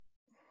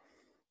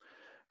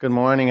Good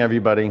morning,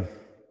 everybody.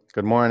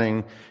 Good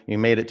morning. You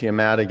made it to your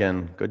mat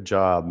again. Good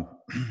job.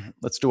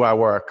 Let's do our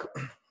work.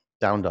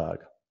 Down dog.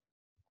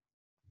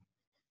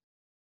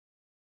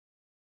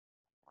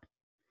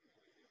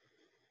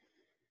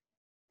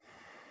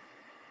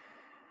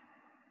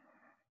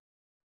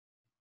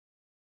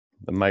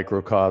 The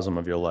microcosm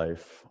of your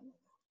life.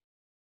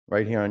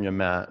 Right here on your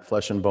mat,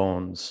 flesh and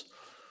bones.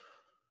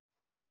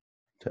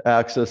 To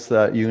access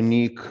that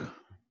unique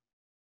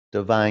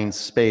divine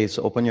space,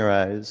 open your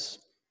eyes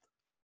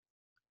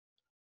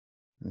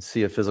and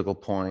see a physical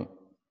point.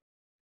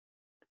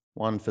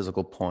 One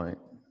physical point.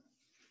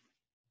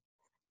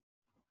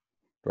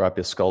 Drop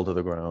your skull to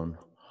the ground.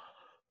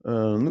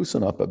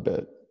 Loosen up a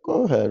bit.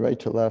 Go ahead, right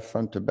to left,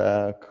 front to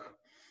back.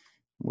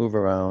 Move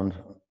around.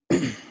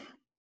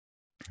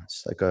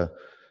 It's like a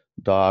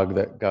dog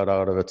that got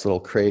out of its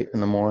little crate in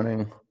the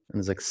morning and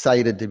is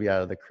excited to be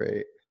out of the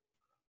crate.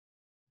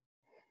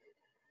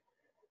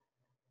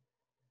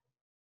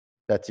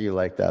 That's you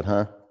like that,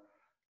 huh?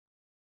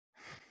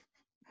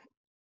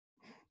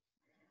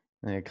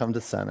 And you come to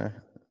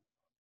center.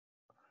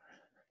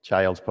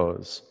 Child's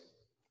pose.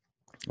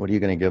 What are you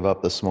going to give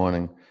up this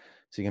morning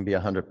so you can be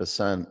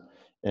 100%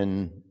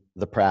 in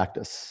the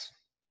practice?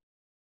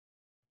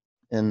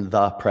 In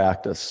the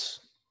practice.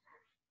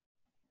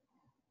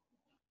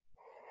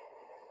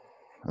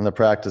 And the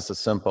practice is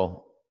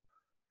simple.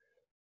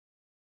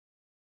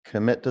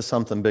 Commit to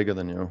something bigger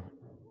than you.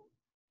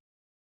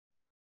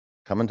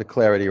 Come into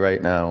clarity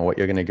right now, what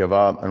you're going to give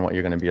up and what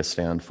you're going to be a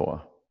stand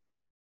for.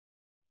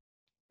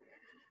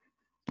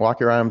 Walk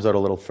your arms out a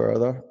little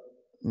further.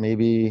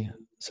 Maybe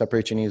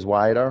separate your knees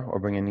wider or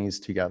bring your knees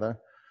together.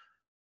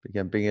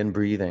 Begin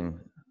breathing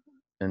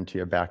into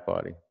your back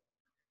body.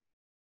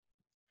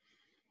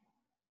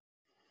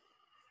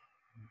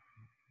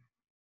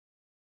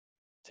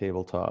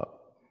 Tabletop.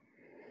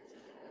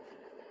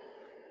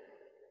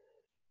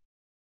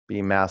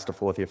 Be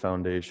masterful with your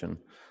foundation,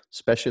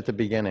 especially at the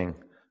beginning.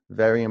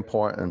 Very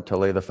important to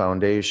lay the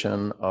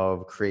foundation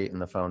of creating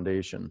the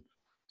foundation.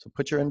 So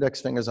put your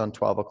index fingers on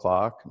 12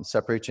 o'clock and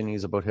separate your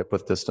knees about hip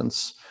width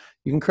distance.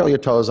 You can curl your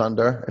toes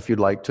under if you'd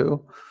like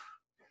to.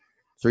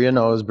 Through your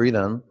nose, breathe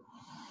in.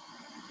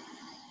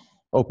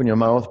 Open your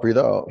mouth, breathe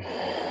out.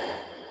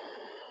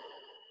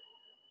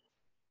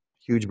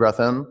 Huge breath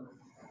in.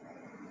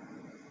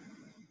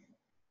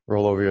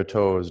 Roll over your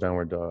toes,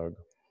 downward dog.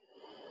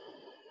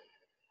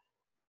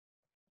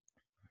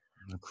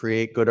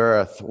 Create good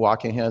earth.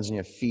 Walk your hands and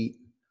your feet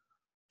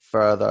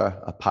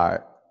further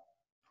apart.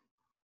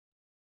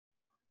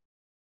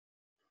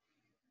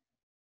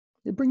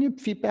 You bring your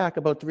feet back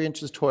about 3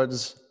 inches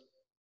towards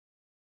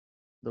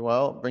the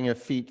well. Bring your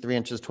feet 3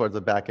 inches towards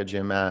the back edge of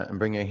your mat and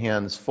bring your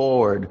hands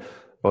forward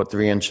about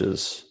 3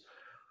 inches.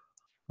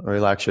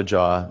 Relax your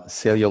jaw.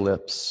 Seal your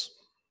lips.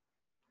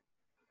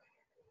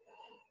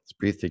 Let's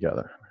breathe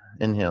together.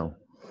 Inhale.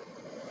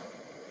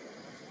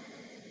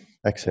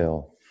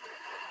 Exhale.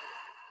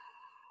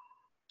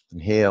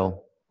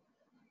 Inhale.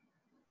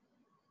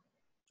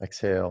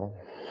 Exhale.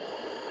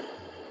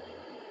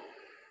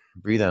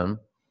 Breathe in.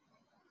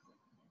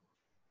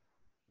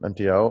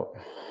 Empty out.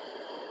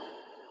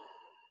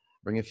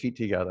 Bring your feet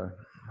together.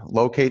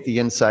 Locate the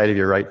inside of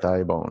your right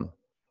thigh bone.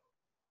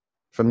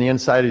 From the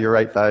inside of your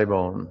right thigh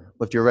bone,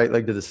 lift your right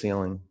leg to the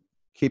ceiling.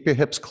 Keep your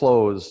hips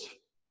closed.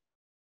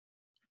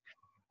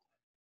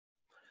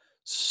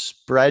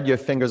 Spread your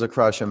fingers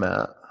across your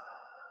mat.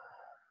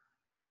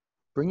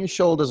 Bring your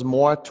shoulders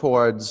more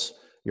towards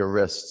your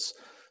wrists.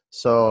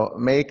 So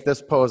make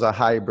this pose a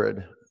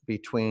hybrid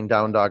between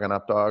down dog and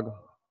up dog.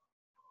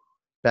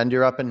 Bend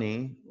your upper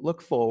knee,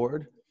 look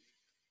forward.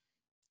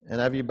 And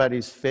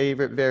everybody's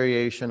favorite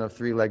variation of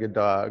three-legged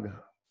dog.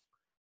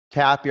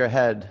 Tap your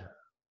head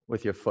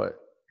with your foot,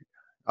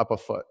 upper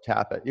foot,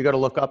 tap it. You got to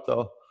look up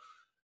though.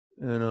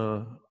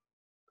 And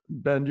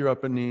bend your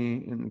upper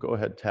knee and go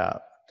ahead,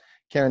 tap.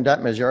 Karen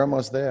Detmers, you're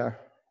almost there.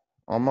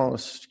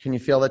 Almost. Can you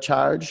feel the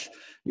charge?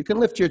 You can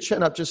lift your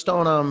chin up, just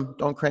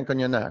don't crank on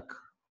your neck.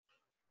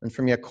 And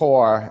from your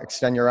core,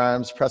 extend your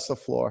arms, press the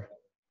floor.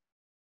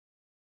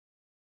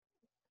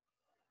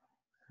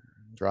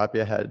 Drop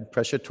your head,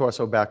 press your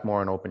torso back more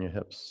and open your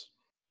hips.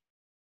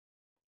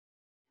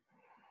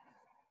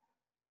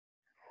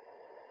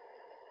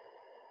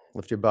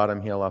 Lift your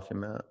bottom heel off your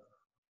mat.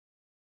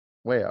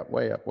 Way up,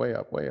 way up, way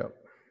up, way up.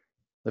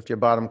 Lift your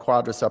bottom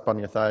quadriceps up on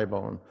your thigh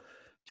bone.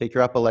 Take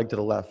your upper leg to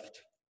the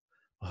left.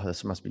 Oh,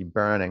 this must be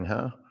burning,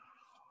 huh?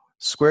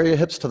 Square your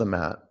hips to the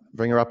mat.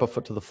 Bring your upper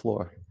foot to the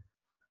floor.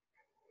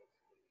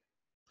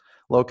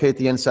 Locate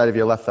the inside of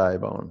your left thigh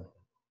bone.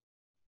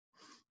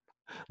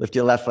 Lift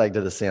your left leg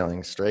to the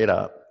ceiling, straight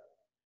up.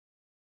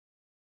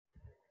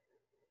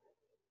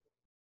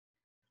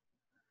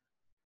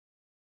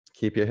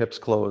 Keep your hips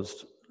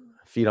closed.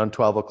 Feet on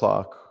 12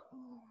 o'clock.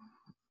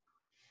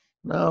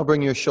 Now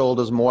bring your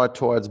shoulders more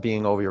towards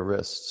being over your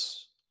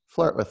wrists.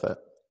 Flirt with it.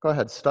 Go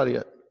ahead, study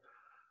it.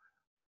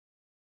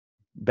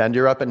 Bend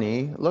your upper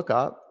knee, look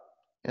up,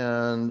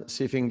 and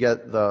see if you can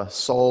get the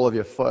sole of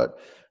your foot,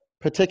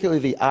 particularly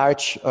the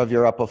arch of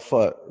your upper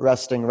foot,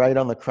 resting right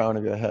on the crown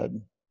of your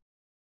head.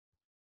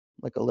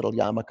 like a little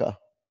yarmulke.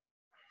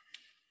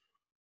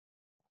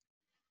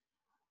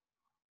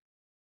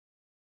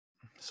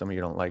 Some of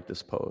you don't like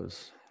this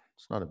pose.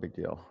 It's not a big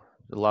deal.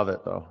 You love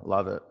it though.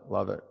 Love it.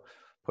 Love it.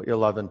 Put your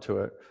love into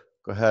it.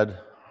 Go ahead.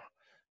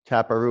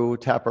 Taparoo,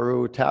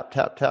 taparoo, tap,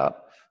 tap, tap.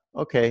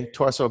 Okay,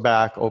 torso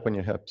back, open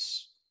your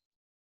hips.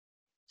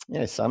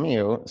 Yeah, some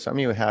of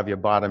you have your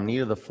bottom knee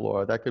to the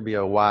floor. That could be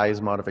a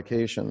wise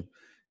modification.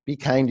 Be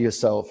kind to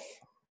yourself.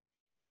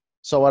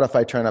 So what if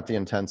I turn up the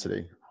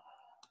intensity?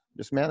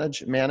 Just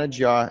manage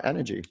your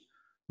energy.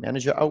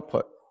 Manage your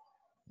output.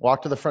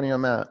 Walk to the front of your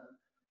mat.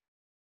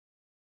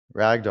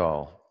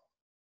 Ragdoll.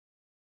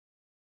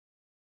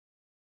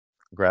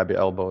 Grab your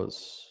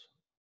elbows.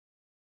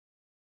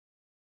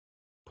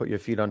 Put your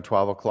feet on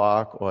 12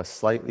 o'clock or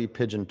slightly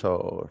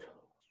pigeon-toed.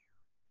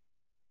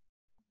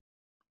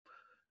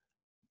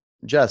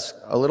 Jess,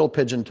 a little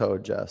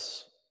pigeon-toed,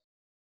 Jess.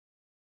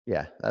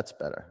 Yeah, that's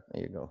better.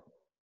 There you go.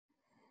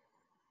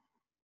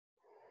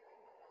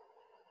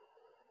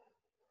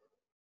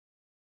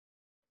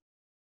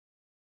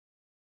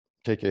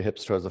 Take your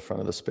hips towards the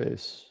front of the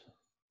space.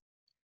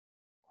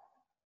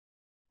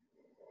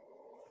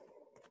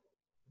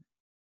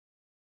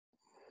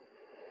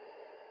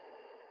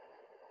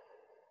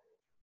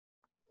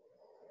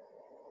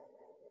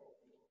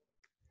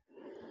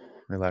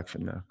 Relax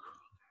your neck.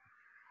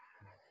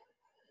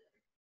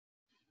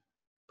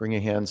 Bring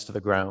your hands to the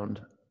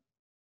ground.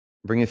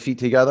 Bring your feet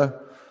together.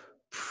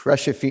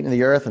 Press your feet into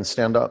the earth and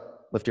stand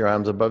up. Lift your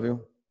arms above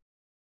you.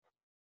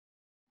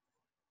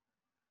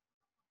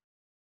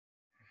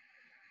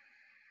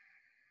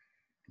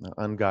 Now,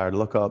 on guard,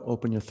 look up,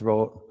 open your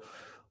throat.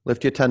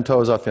 Lift your 10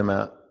 toes off your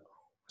mat.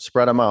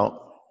 Spread them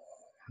out.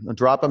 Now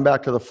drop them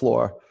back to the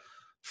floor.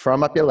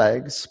 Firm up your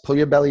legs. Pull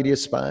your belly to your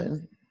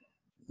spine.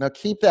 Now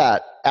keep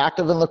that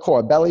active in the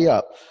core, belly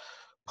up.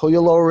 Pull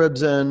your lower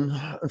ribs in,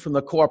 and from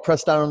the core,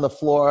 press down on the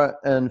floor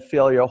and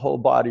feel your whole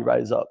body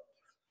rise up.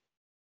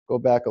 Go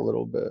back a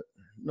little bit.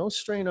 No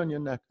strain on your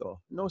neck though,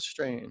 no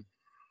strain.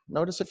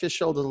 Notice if your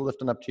shoulders are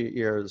lifting up to your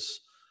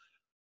ears.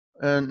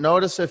 And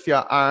notice if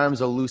your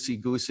arms are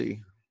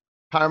loosey-goosey.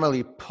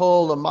 Primarily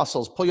pull the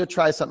muscles, pull your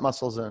tricep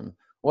muscles in.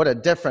 What a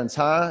difference,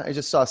 huh? I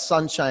just saw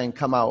sunshine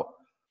come out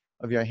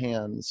of your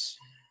hands.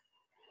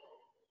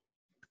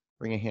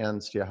 Bring your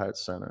hands to your heart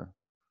center.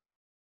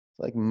 It's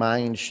like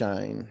mind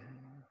shine,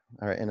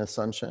 our inner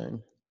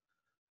sunshine.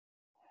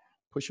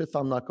 Push your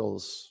thumb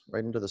knuckles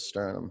right into the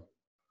sternum.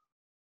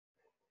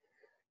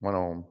 One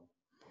Om.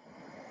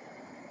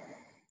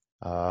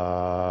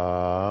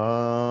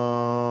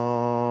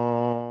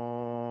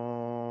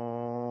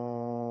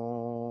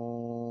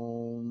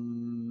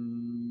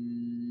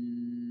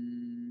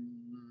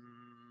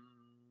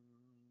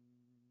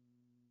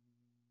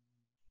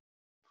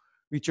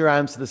 Reach your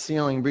arms to the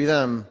ceiling, breathe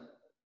in.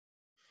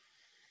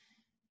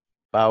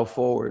 Bow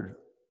forward.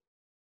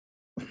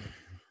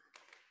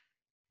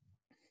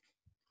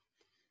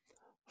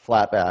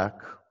 Flat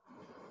back.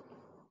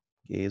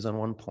 Gaze on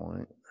one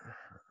point.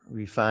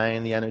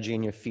 Refine the energy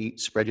in your feet.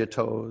 Spread your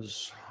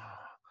toes.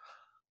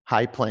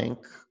 High plank.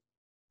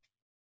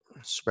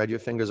 Spread your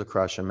fingers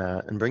across your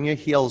mat and bring your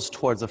heels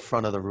towards the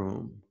front of the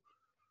room.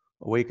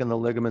 Awaken the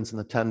ligaments and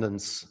the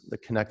tendons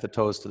that connect the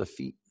toes to the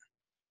feet.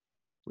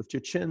 Lift your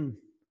chin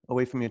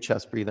away from your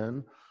chest. Breathe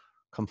in.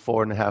 Come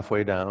forward and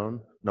halfway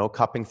down. No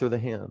cupping through the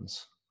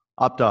hands.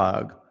 Up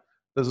dog.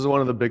 This is one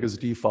of the biggest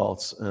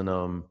defaults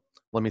and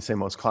let me say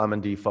most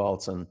common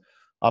defaults in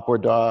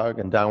upward dog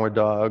and downward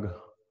dog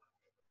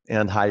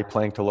and high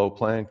plank to low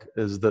plank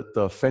is that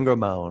the finger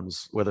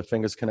mounds where the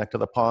fingers connect to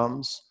the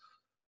palms,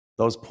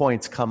 those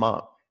points come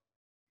up.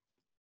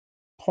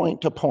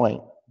 Point to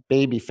point,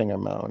 baby finger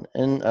mound.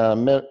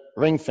 And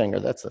ring finger,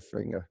 that's the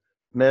finger.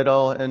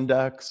 Middle,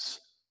 index,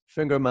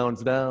 finger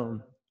mounds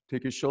down.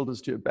 Take your shoulders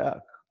to your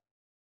back.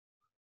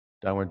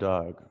 Downward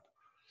dog.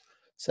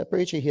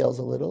 Separate your heels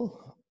a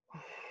little.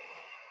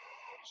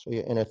 So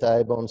your inner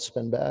thigh bones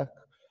spin back.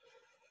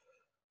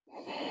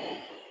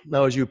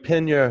 Now as you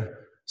pin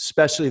your,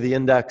 especially the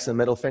index and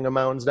middle finger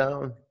mounds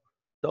down,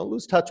 don't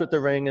lose touch with the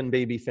ring and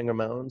baby finger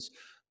mounds.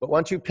 But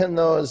once you pin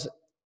those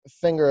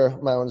finger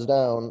mounds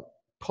down,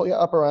 pull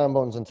your upper arm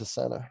bones into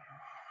center.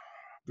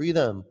 Breathe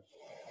in.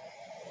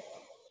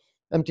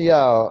 Empty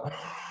out.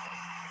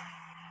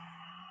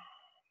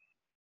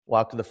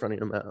 Walk to the front of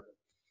your mat.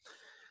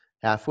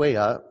 Halfway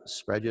up,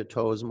 spread your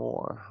toes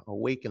more.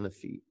 Awaken the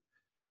feet.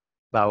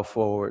 Bow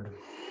forward.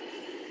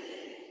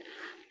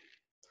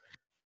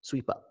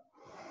 Sweep up.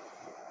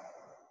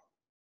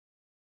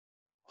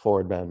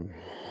 Forward bend.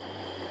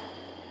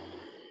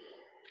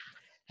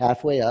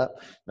 Halfway up.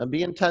 Now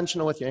be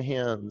intentional with your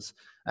hands.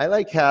 I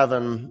like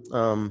having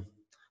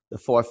the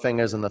four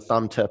fingers and the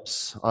thumb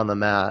tips on the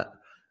mat,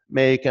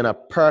 making a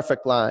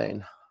perfect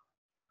line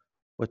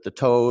with the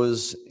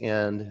toes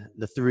and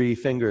the three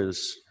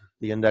fingers,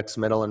 the index,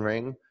 middle, and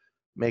ring.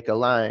 Make a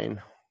line,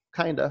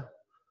 kinda,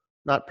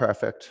 not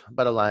perfect,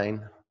 but a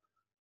line,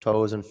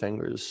 toes and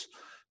fingers.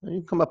 And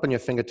you come up on your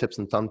fingertips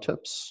and thumb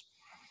tips.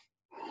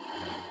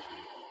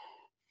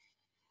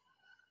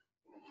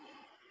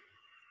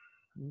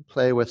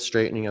 Play with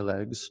straightening your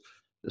legs.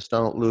 Just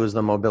don't lose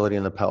the mobility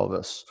in the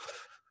pelvis.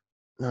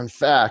 In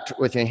fact,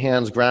 with your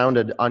hands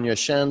grounded on your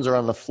shins or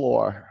on the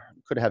floor,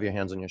 you could have your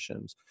hands on your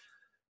shins.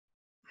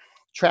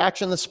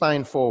 Traction the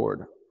spine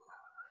forward.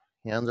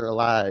 Hands are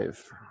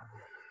alive.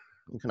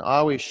 You can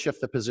always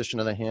shift the position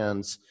of the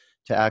hands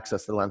to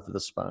access the length of the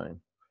spine.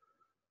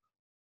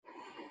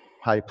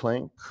 High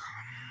plank.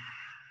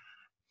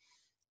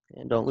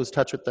 And don't lose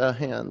touch with the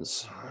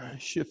hands.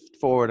 Shift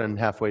forward and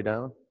halfway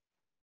down.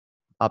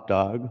 Up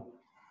dog.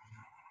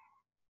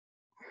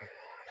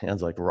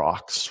 Hands like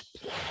rocks,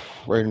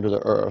 right into the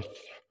earth.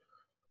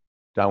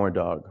 Downward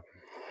dog.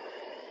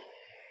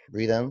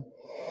 Breathe in.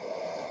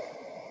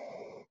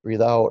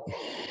 Breathe out.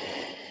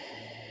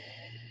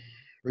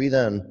 Breathe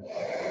in.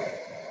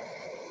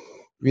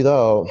 Breathe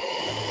out.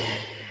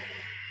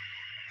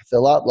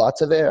 Fill up,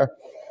 lots of air.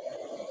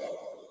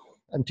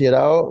 Empty it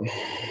out.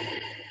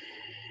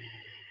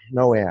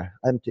 No air,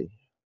 empty.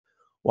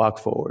 Walk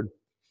forward.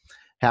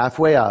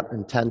 Halfway up,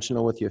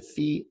 intentional with your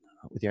feet,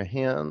 with your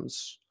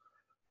hands.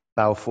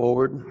 Bow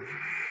forward.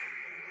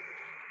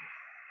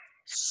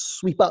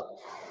 Sweep up.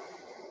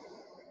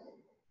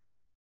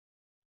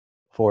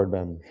 Forward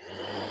bend.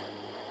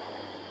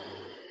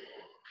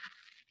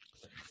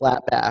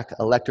 Flat back,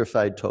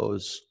 electrified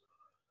toes.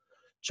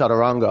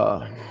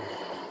 Chaturanga.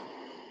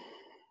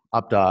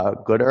 Up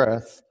dog, good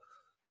earth.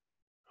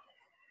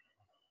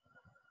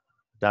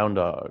 Down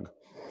dog.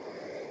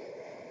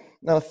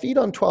 Now feet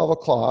on 12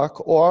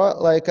 o'clock, or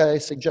like I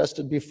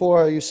suggested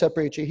before, you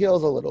separate your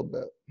heels a little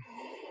bit.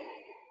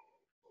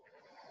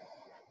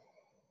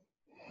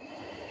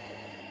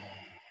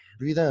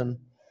 Breathe in.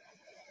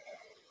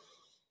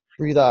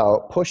 Breathe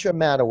out. Push your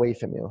mat away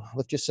from you.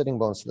 Lift your sitting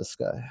bones to the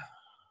sky.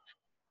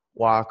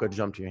 Walk or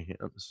jump to your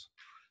hands.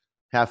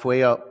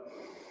 Halfway up.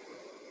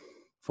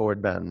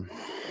 Forward bend.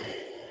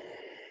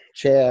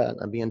 Chair,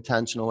 and be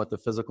intentional with the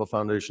physical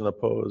foundation of the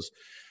pose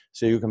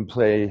so you can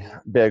play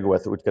big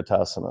with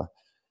Utkatasana.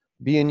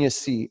 Be in your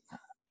seat.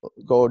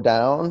 Go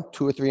down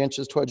 2 or 3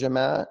 inches towards your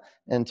mat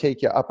and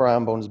take your upper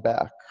arm bones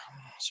back.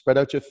 Spread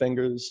out your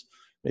fingers.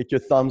 Make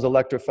your thumbs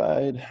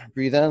electrified.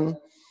 Breathe in.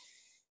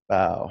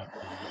 Bow.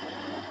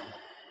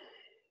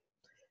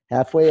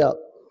 Halfway up.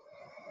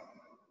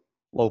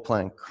 Low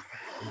plank.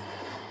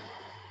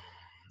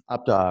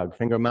 Up dog.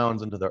 Finger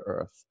mounds into the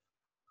earth.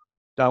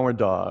 Downward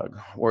dog.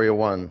 Warrior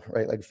one.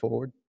 Right leg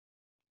forward.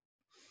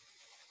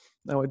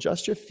 Now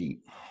adjust your feet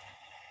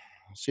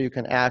so you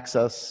can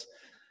access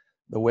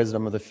the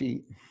wisdom of the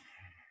feet.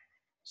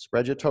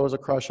 Spread your toes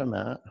across your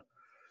mat.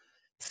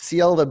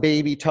 Seal the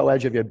baby toe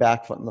edge of your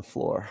back foot on the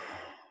floor.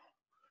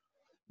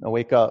 Now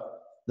wake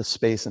up the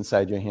space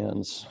inside your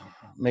hands.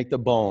 Make the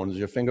bones,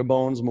 your finger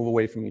bones, move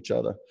away from each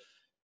other.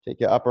 Take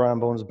your upper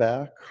arm bones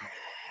back.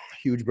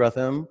 Huge breath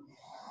in.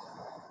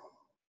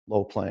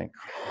 Low plank.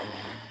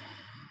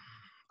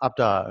 Up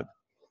dog.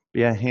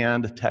 Be a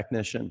hand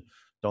technician.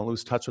 Don't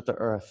lose touch with the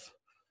earth.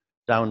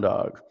 Down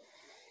dog.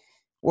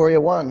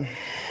 Warrior one.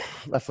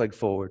 Left leg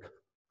forward.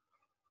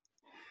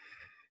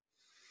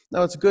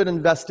 Now it's good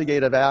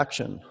investigative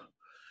action.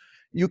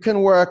 You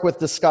can work with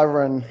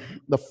discovering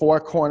the 4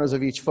 corners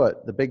of each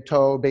foot, the big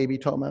toe, baby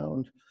toe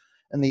mound,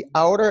 and the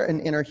outer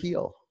and inner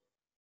heel.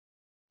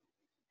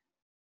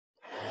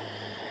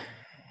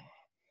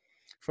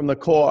 From the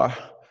core,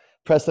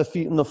 press the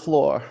feet on the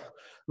floor.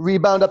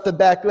 Rebound up the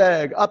back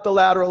leg, up the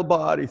lateral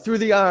body, through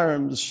the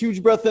arms.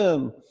 Huge breath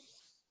in.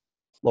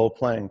 Low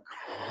plank.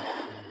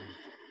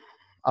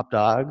 Up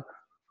dog.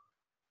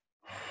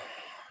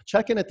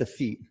 Check in at the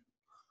feet.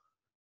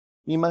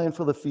 Be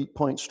mindful the feet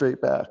point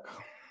straight back.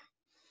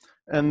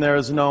 And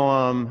there's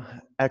no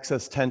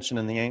excess tension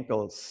in the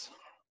ankles.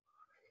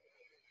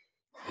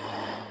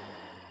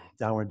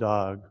 Downward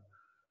dog.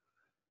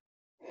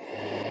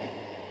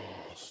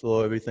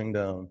 Slow everything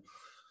down.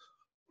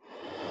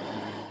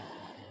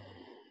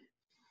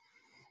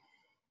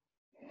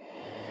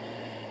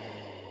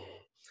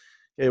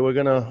 Okay, we're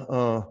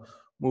gonna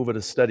move at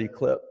a steady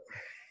clip.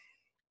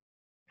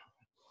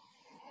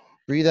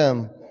 Breathe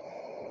in.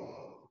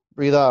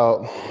 Breathe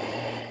out.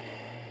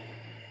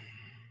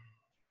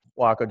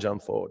 Walk or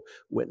jump forward.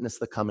 Witness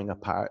the coming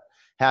apart.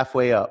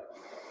 Halfway up.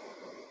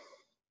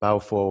 Bow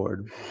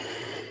forward.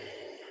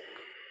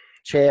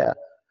 Chair.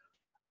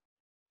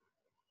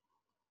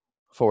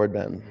 Forward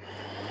bend.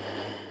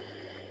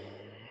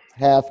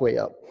 Halfway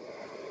up.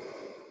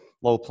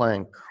 Low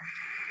plank.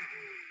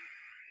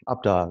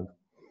 Up dog.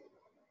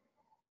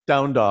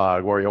 Down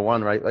dog. Warrior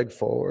one, right leg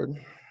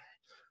forward.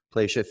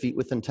 Place your feet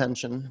with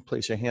intention.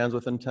 Place your hands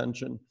with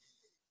intention.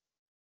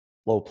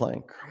 Low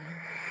plank.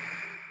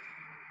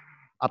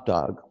 Up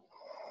dog.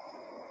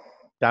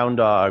 Down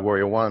dog.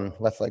 Warrior one,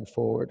 left leg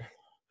forward.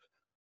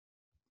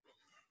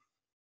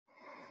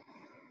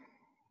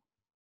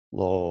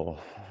 Low.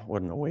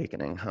 What an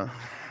awakening, huh?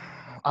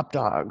 Up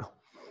dog.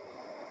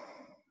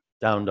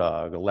 Down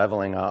dog.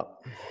 Leveling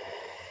up.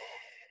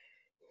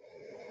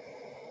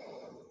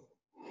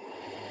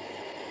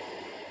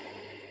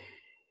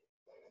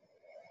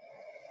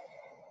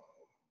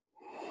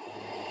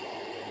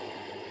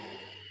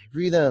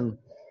 Breathe in.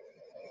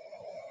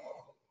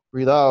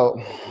 Breathe out.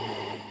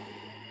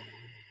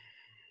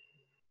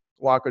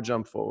 Walk or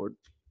jump forward.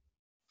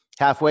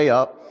 Halfway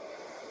up.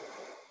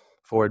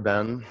 Forward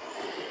bend.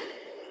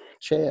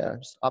 Chair.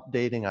 Just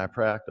updating our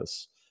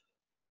practice.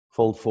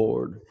 Fold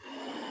forward.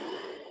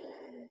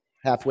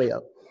 Halfway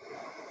up.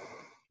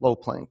 Low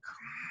plank.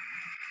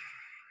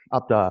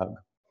 Up dog.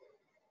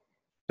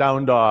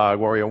 Down dog.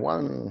 Warrior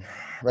one.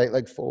 Right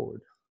leg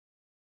forward.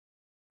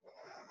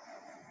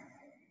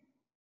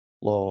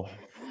 Low.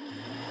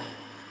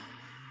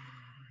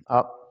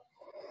 Up.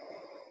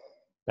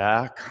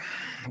 Back.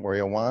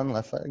 Warrior one.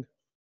 Left leg.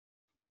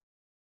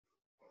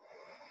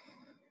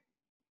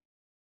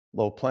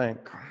 Low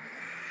plank.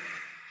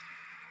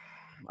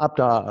 Up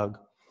dog.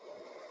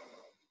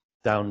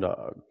 Down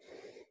dog.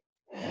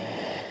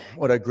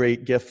 What a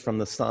great gift from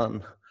the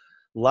sun.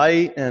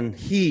 Light and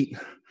heat.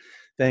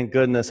 Thank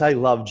goodness. I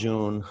love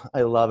June.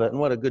 I love it. And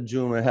what a good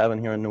June we're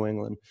having here in New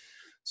England.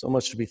 So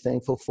much to be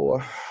thankful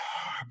for.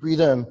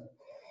 Breathe in.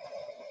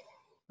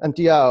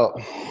 Empty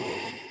out.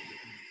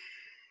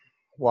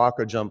 Walk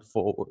or jump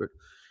forward.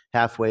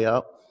 Halfway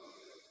up.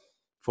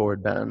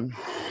 Forward bend.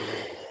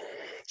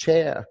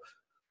 Chair.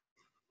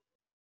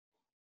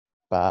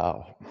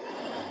 Bow.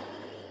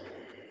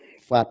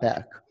 Flat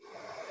back.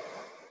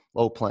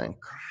 Low plank.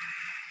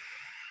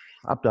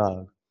 Up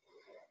dog.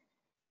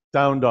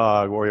 Down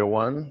dog. Warrior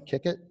one.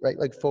 Kick it. Right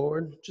leg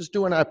forward. Just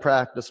doing our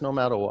practice no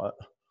matter what.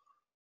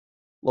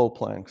 Low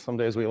plank. Some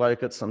days we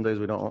like it. Some days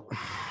we don't.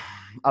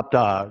 Up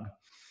dog.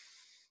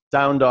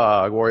 Down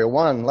dog. Warrior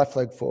one. Left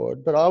leg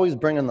forward. But always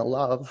bringing the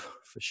love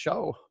for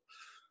show.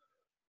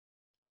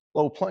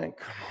 Low plank.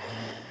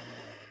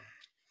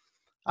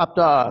 Up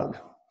dog.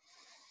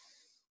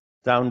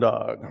 Down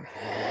dog.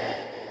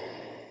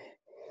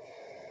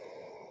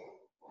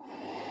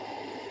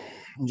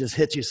 It just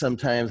hits you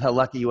sometimes how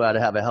lucky you are to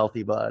have a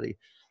healthy body.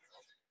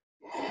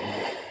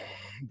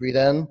 Breathe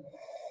in.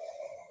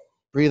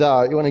 Breathe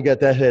out. You want to get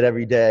that hit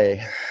every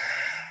day.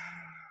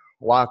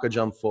 Walk or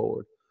jump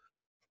forward.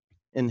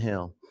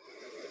 Inhale.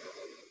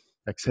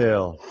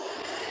 Exhale.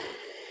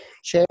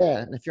 Chair.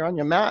 And if you're on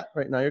your mat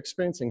right now, you're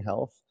experiencing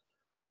health.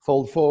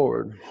 Fold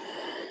forward.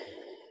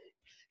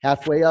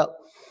 Halfway up.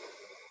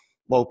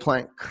 Low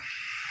plank.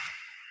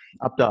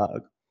 Up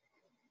dog.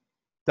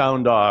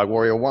 Down dog.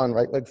 Warrior one.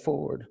 Right leg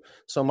forward.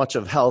 So much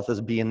of health is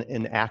being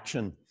in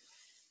action.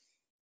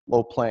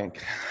 Low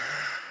plank.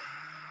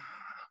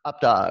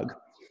 Up dog.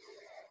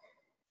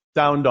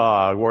 Down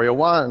dog. Warrior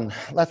one.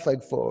 Left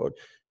leg forward.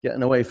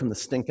 Getting away from the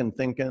stinking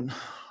thinking.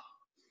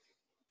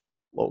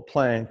 Low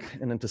plank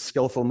and into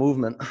skillful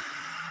movement.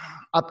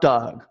 Up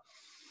dog.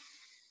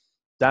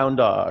 Down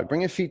dog.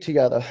 Bring your feet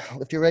together.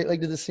 Lift your right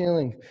leg to the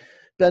ceiling.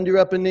 Bend your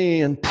upper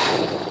knee and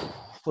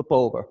flip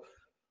over.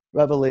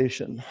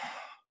 Revelation.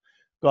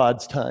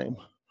 God's time.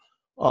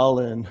 All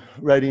in.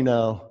 Ready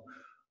now.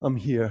 I'm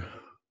here.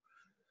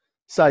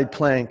 Side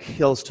plank.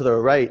 Heels to the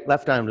right.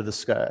 Left arm to the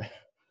sky.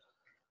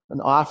 An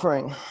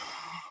offering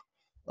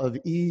of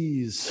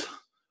ease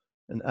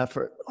and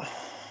effort.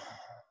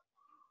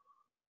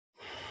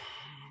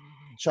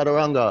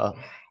 Chaturanga.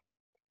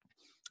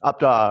 Up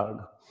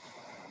dog.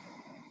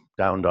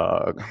 Down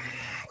dog.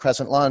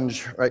 Crescent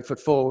lunge. Right foot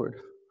forward.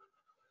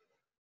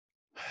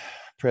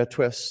 Prayer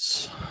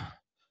twists.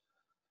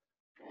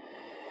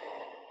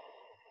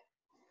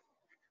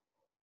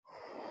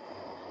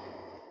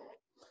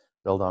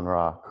 Build on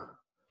rock.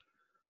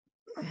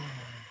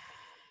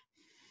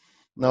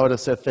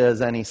 Notice if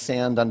there's any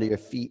sand under your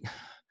feet,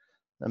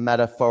 the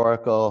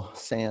metaphorical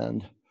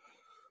sand.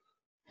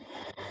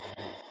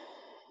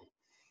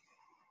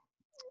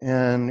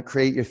 And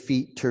create your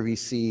feet to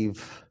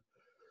receive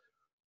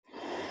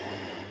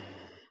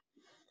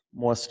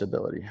more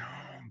stability.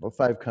 About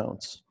 5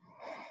 counts.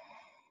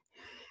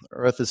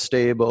 Earth is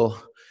stable.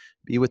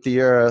 Be with the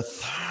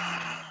earth.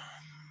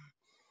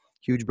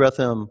 Huge breath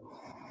in.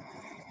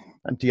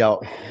 Empty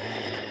out.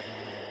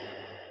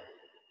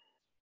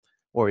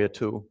 Warrior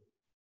two.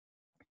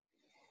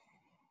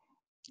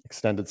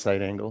 Extended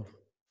side angle.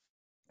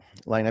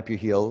 Line up your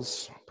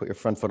heels. Put your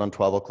front foot on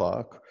 12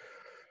 o'clock.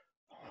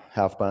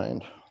 Half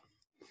bind.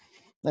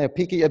 Now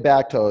peek at your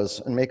back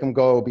toes and make them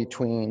go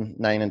between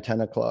 9 and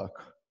 10 o'clock.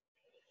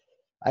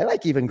 I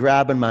like even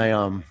grabbing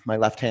my my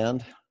left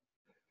hand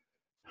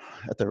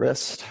at the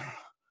wrist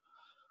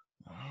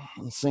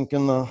and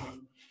sinking the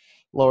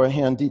lower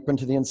hand deep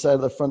into the inside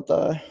of the front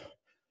thigh.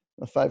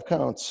 5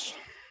 counts.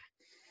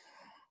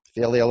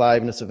 Feel the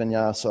aliveness of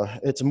vinyasa.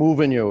 It's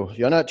moving you.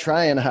 You're not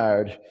trying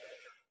hard.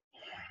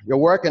 You're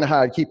working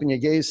hard, keeping your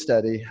gaze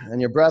steady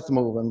and your breath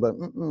moving, but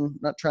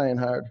not trying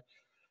hard.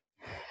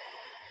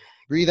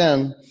 Breathe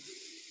in.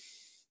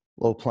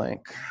 Low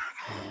plank.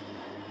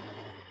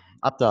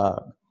 Up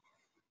dog.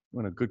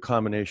 Want a good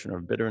combination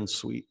of bitter and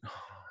sweet.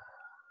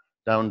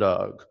 Down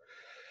dog.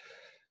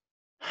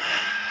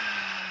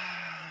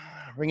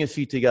 Bring your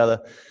feet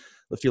together.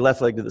 Lift your left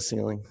leg to the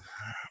ceiling.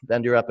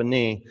 Bend your upper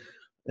knee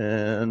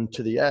and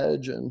to the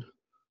edge and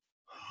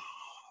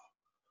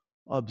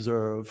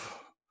observe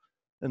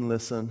and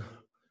listen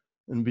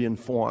and be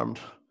informed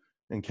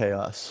in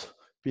chaos.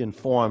 Be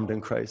informed in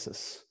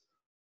crisis.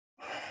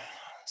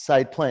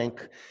 Side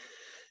plank.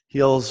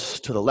 Heels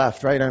to the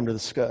left, right arm to the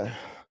sky.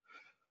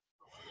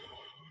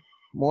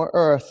 More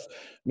earth.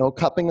 No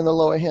cupping in the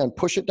lower hand.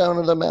 Push it down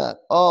to the mat.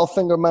 All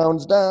finger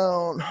mounds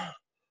down.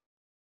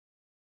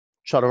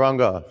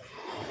 Chaturanga.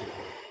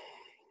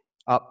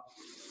 Up.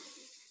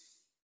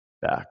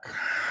 Back.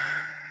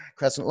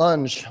 Crescent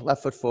lunge.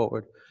 Left foot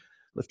forward.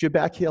 Lift your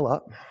back heel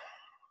up.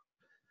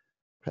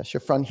 Press your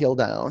front heel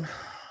down.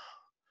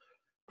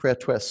 Prayer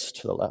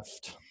twist to the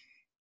left.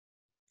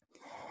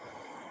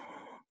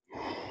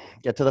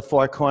 Get to the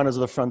four corners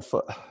of the front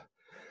foot.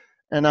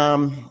 And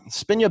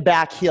spin your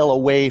back heel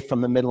away from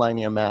the midline of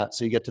your mat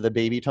so you get to the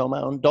baby toe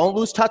mound. Don't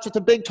lose touch with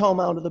the big toe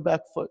mound of the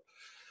back foot.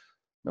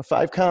 Now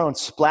 5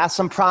 counts. Blast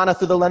some prana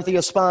through the length of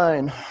your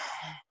spine.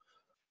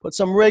 Put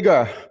some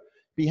rigor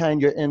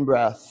behind your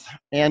in-breath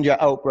and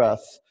your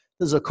out-breath.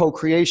 This is a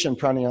co-creation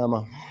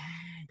pranayama.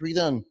 Breathe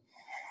in.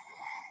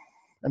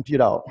 Empty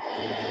it out.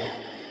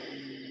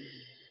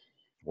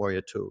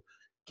 Warrior 2.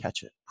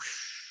 Catch it.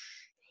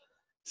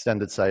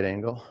 Extended side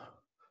angle.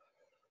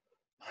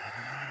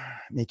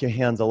 Make your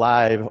hands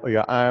alive or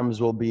your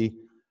arms will be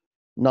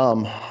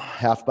numb,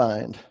 half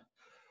bind.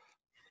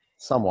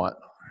 Somewhat.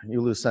 You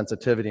lose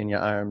sensitivity in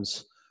your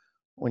arms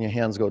when your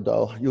hands go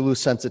dull. You lose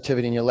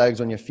sensitivity in your legs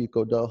when your feet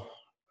go dull.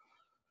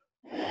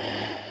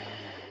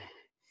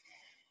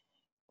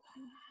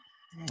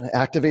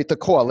 Activate the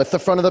core. Lift the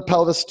front of the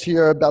pelvis to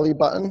your belly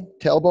button,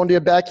 tailbone to your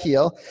back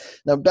heel.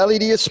 Now belly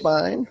to your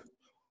spine.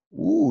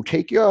 Ooh,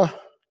 take your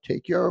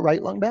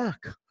right lung back.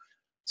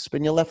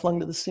 Spin your left lung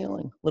to the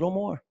ceiling. Little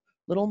more.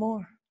 Little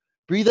more.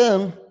 Breathe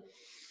in.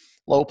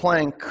 Low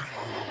plank.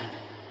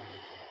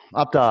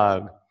 Up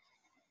dog.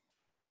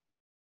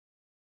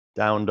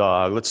 Down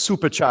dog. Let's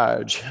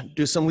supercharge.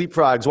 Do some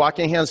leapfrogs. Walk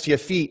your hands to your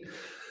feet.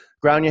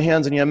 Ground your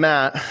hands in your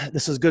mat.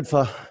 This is good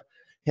for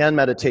hand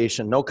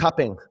meditation. No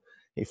cupping.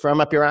 You firm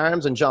up your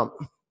arms and jump.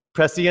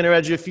 Press the inner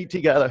edge of your feet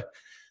together.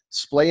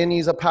 Splay your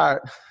knees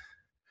apart.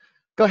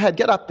 Go ahead.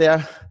 Get up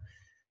there.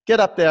 Get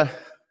up there.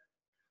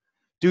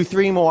 Do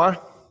 3 more.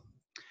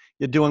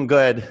 You're doing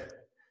good.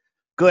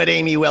 Good,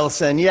 Amy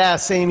Wilson.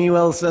 Yes, Amy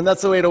Wilson.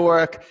 That's the way to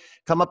work.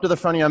 Come up to the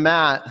front of your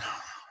mat.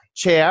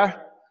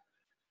 Chair.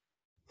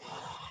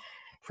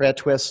 Prayer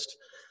twist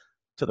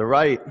to the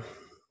right.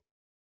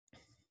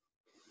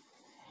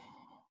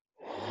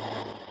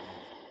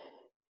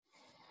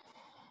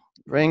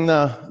 Bring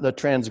the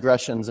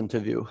transgressions into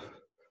view.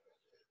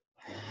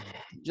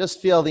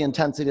 Just feel the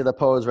intensity of the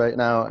pose right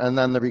now and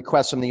then the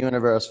request from the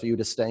universe for you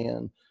to stay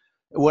in.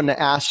 It wouldn't have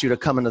asked you to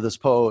come into this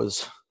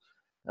pose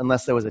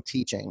unless there was a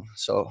teaching.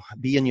 So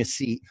be in your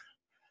seat.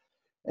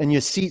 And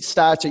your seat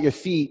starts at your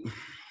feet.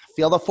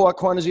 Feel the 4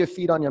 corners of your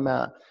feet on your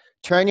mat.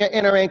 Turn your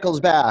inner ankles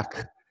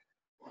back.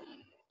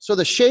 So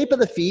the shape of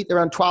the feet, they're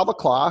on 12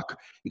 o'clock.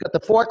 You got the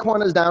 4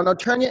 corners down. Now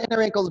turn your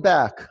inner ankles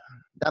back.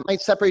 That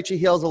might separate your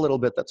heels a little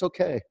bit. That's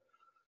okay.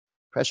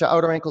 Press your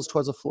outer ankles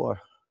towards the floor.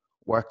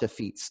 Work the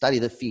feet. Study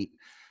the feet.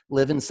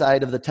 Live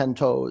inside of the 10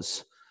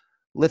 toes.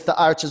 Lift the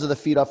arches of the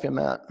feet off your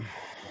mat.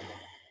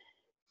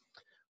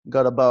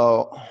 Got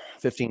about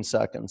 15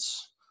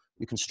 seconds.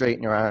 You can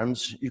straighten your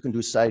arms. You can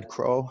do side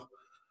crow.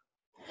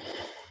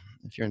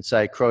 If you're in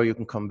side crow, you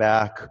can come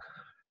back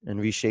and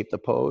reshape the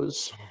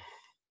pose.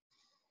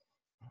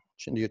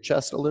 Chin to your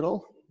chest a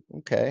little.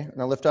 Okay.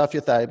 Now lift off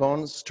your thigh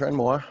bones. Turn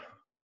more.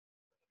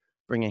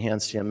 Bring your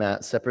hands to your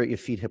mat. Separate your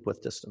feet hip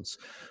width distance.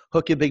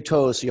 Hook your big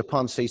toes so your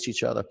palms face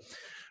each other.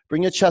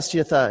 Bring your chest to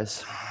your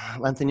thighs.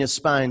 Lengthen your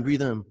spine.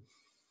 Breathe in.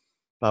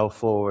 Bow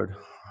forward.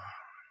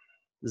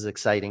 This is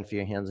exciting for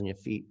your hands and your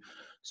feet.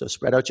 So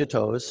spread out your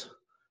toes.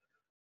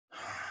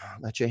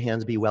 Let your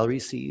hands be well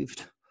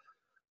received.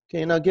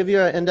 Okay, now give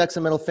your index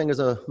and middle fingers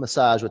a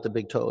massage with the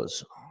big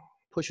toes.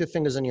 Push your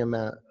fingers in your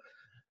mat.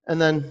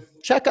 And then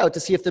check out to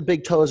see if the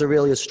big toes are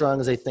really as strong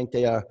as they think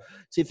they are.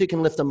 See if you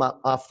can lift them up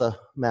off the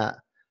mat.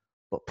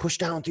 But push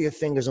down through your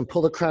fingers and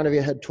pull the crown of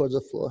your head towards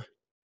the floor.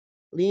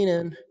 Lean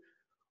in.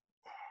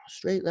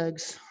 Straight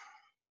legs.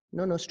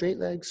 No, straight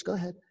legs. Go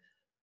ahead.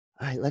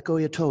 All right, let go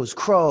of your toes.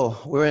 Crow.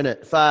 We're in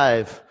it.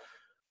 5,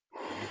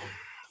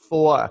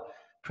 4.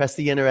 Press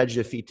the inner edge of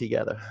your feet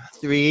together.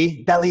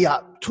 3. Belly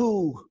up.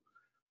 2.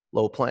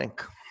 Low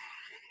plank.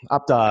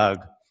 Up dog.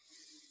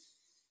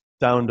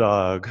 Down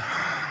dog.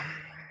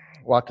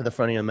 Walk to the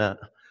front of your mat.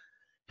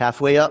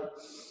 Halfway up.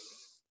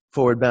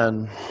 Forward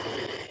bend.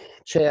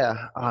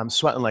 Chair. Oh, I'm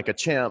sweating like a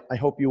champ. I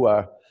hope you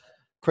are.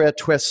 Prayer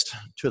twist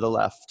to the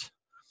left.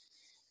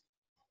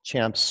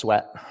 Champs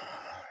sweat.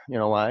 You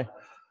know why?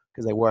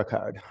 Because they work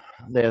hard.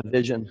 They have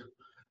vision.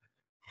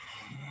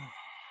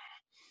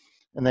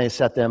 And they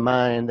set their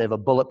mind. They have a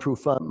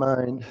bulletproof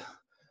mind.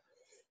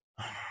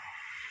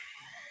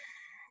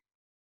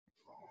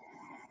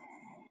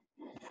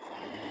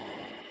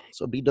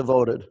 So be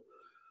devoted.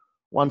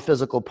 One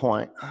physical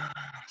point.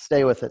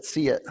 Stay with it.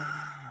 See it.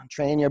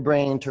 Train your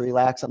brain to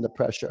relax under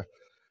pressure.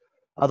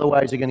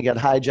 Otherwise, you're going to get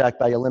hijacked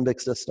by your limbic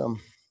system.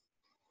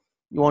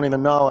 You won't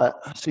even know it.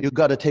 So you've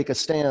got to take a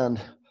stand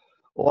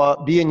or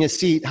be in your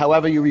seat,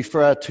 however you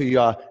refer to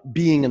your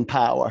being in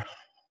power.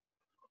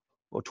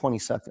 Or 20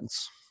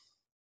 seconds.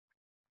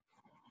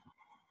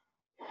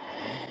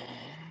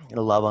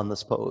 Gonna love on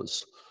this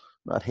pose,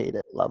 not hate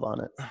it, love on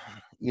it,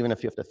 even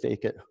if you have to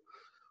fake it.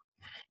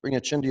 Bring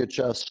your chin to your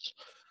chest.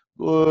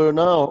 Good,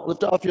 now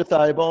lift off your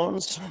thigh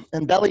bones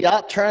and belly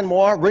up, turn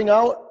more, ring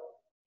out.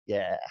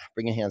 Yeah,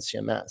 bring your hands to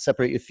your mat.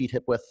 Separate your feet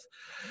hip width.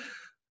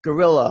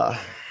 Gorilla.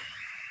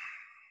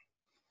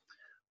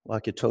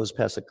 Walk your toes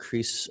past the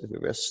crease of your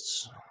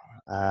wrists.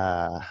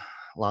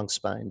 Long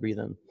spine, breathe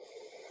in.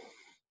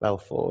 Bow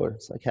forward.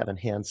 It's like having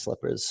hand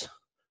slippers.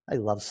 I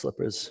love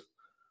slippers.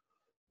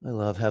 I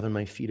love having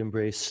my feet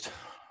embraced.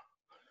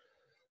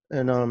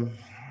 And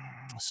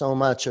so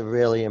much of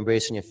really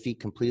embracing your feet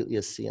completely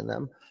is seeing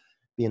them,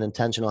 being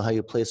intentional how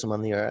you place them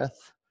on the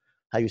earth,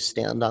 how you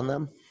stand on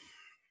them.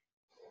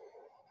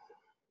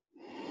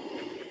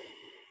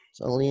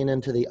 So lean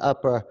into the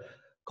upper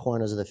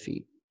corners of the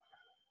feet,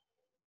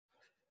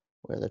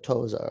 where the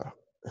toes are,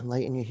 and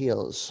lighten your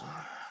heels.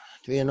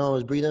 Through your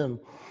nose, breathe in.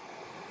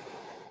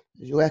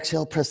 As you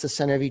exhale, press the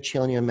center of each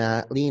heel on your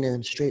mat. Lean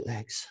in, straight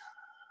legs.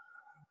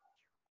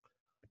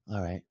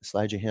 All right,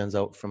 slide your hands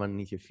out from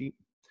underneath your feet.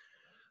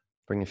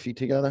 Bring your feet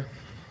together.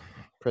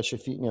 Press your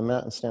feet in your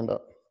mat and stand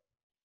up.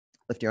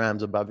 Lift your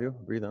arms above you.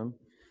 Breathe in.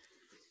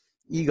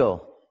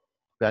 Eagle.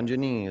 Bend your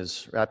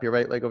knees. Wrap your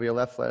right leg over your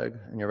left leg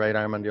and your right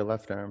arm under your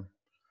left arm.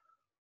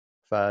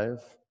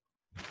 5,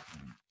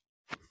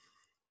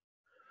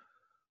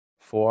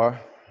 4. A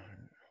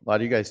lot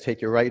of you guys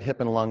take your right hip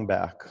and lung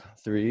back.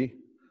 3,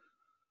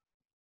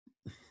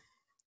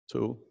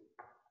 2.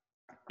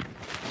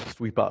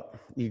 Sweep up.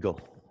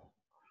 Eagle.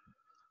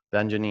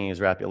 Bend your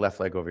knees. Wrap your left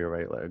leg over your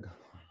right leg.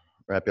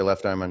 Wrap your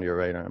left arm under your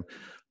right arm.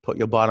 Put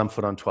your bottom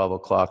foot on 12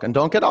 o'clock. And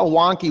don't get all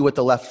wonky with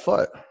the left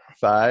foot.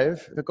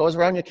 5, if it goes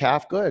around your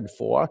calf, good.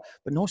 4,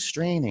 but no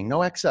straining,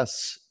 no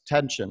excess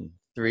tension.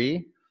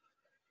 3,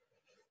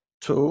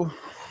 2,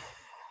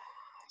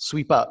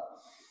 sweep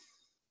up.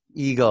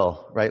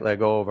 Eagle, right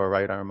leg over,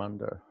 right arm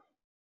under.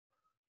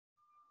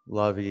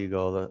 Love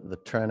eagle, the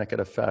tourniquet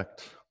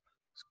effect.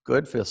 It's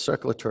good for your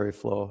circulatory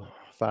flow.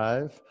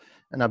 5,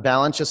 and now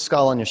balance your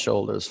skull on your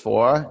shoulders.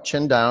 4,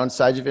 chin down,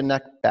 sides of your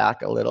neck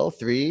back a little.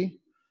 3,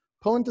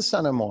 pull into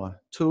center more.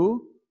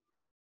 2,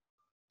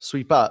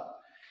 sweep up.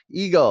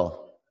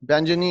 Eagle,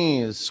 bend your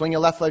knees, swing your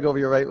left leg over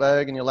your right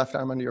leg and your left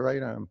arm under your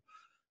right arm.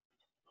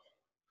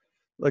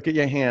 Look at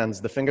your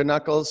hands, the finger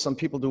knuckles. Some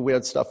people do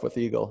weird stuff with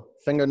eagle.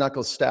 Finger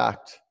knuckles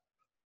stacked.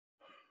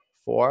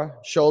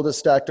 4, shoulders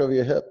stacked over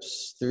your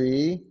hips.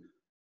 3,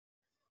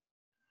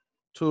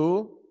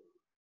 2,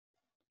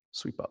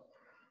 sweep up.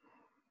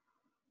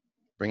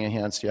 Bring your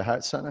hands to your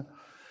heart center.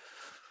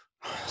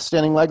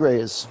 Standing leg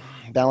raise,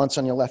 balance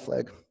on your left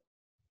leg.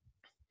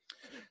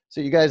 So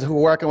you guys who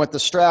are working with the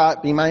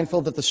strap, be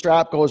mindful that the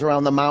strap goes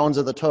around the mounds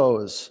of the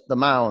toes, the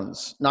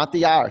mounds, not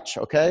the arch,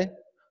 okay?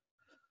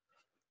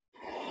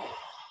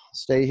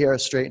 Stay here,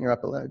 straighten your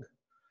upper leg.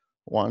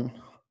 1,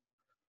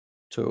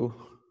 2,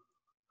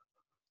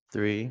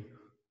 3,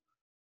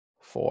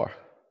 4.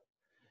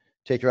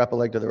 Take your upper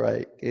leg to the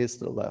right, gaze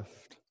to the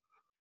left.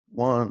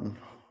 1,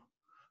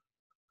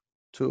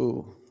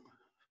 2,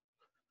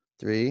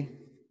 3,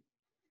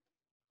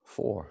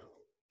 4.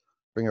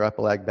 Bring your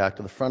upper leg back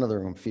to the front of the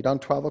room. Feet on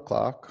 12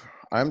 o'clock.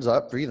 Arms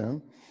up, breathe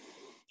in.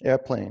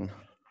 Airplane.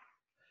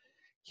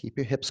 Keep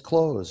your hips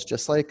closed.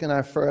 Just like in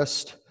our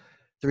first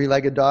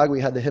three-legged dog,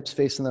 we had the hips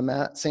facing the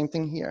mat. Same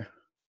thing here.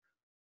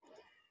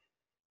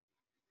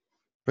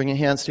 Bring your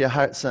hands to your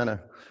heart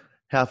center.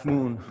 Half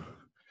moon.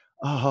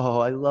 Oh,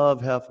 I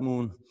love half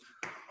moon.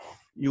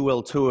 You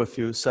will too if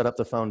you set up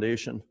the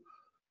foundation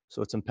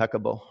so it's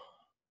impeccable.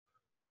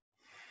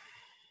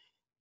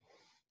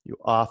 You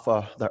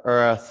offer the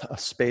earth a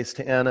space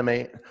to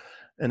animate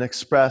and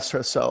express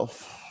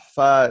herself.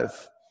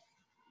 5,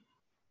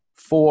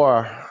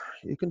 4,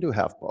 you can do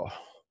half ball.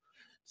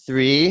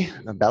 3,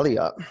 now belly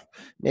up.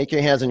 Make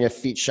your hands on your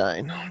feet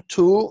shine.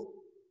 2,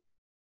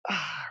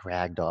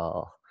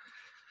 ragdoll.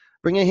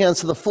 Bring your hands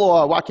to the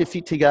floor, walk your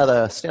feet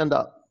together, stand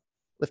up.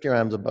 Lift your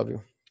arms above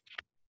you.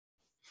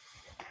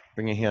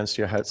 Bring your hands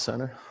to your heart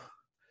center.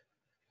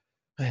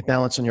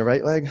 Balance on your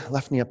right leg,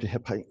 left knee up to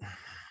hip height.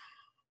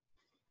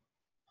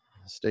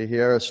 Stay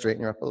here,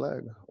 straighten your upper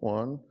leg.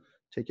 1,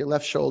 take your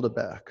left shoulder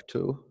back.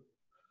 2,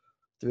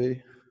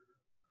 3,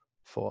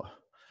 4.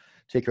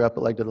 Take your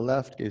upper leg to the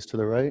left, gaze to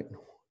the right.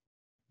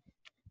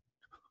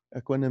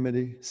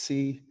 Equanimity,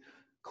 see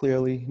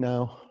clearly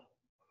now.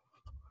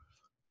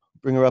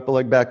 Bring your upper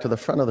leg back to the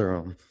front of the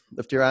room.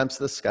 Lift your arms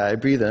to the sky,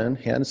 breathe in,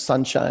 hands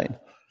sunshine,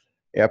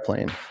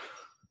 airplane.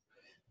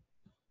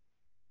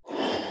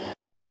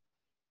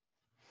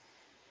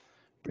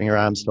 Bring your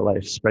arms to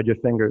life. Spread your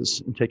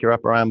fingers and take your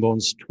upper arm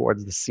bones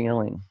towards the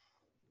ceiling.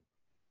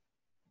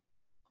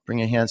 Bring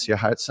your hands to your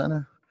heart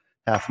center.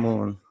 Half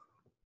moon.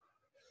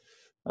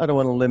 I don't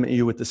want to limit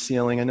you with the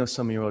ceiling. I know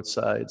some of you are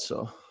outside,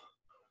 so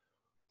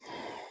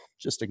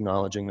just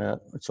acknowledging that.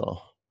 That's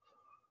all.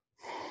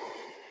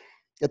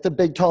 Get the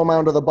big toe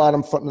mound to the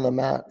bottom foot into the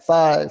mat.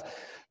 5.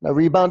 Now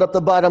rebound up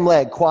the bottom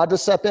leg.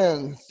 Quadricep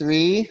in.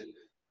 3,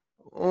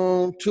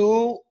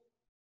 2,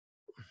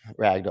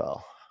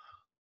 ragdoll.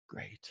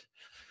 Great.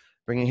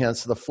 Bring your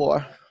hands to the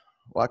floor.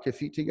 Walk your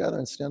feet together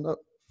and stand up.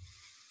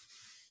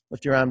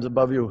 Lift your arms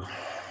above you.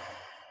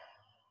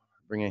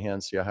 Bring your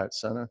hands to your heart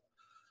center.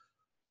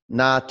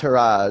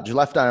 Nataraj.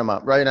 Left arm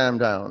up, right arm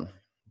down.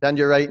 Bend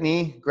your right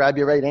knee, grab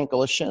your right ankle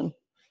or shin,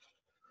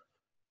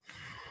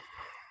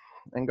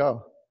 and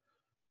go.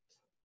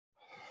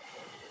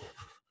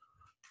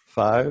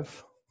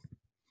 5,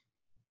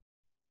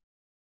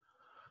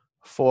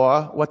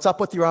 4. What's up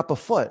with your upper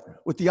foot?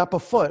 With the upper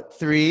foot.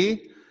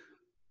 3,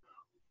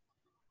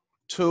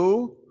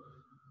 2.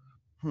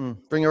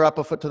 Bring your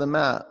upper foot to the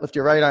mat. Lift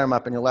your right arm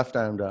up and your left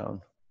arm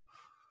down.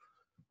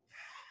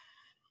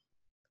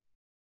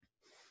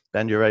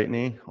 Bend your right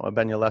knee or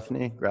bend your left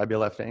knee. Grab your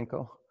left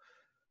ankle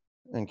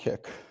and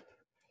kick.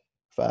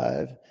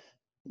 5.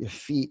 Your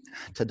feet,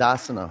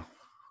 Tadasana.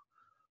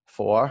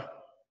 4,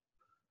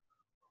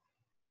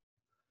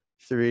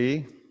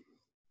 3.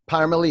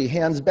 Parmali,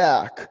 hands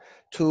back.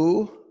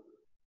 2.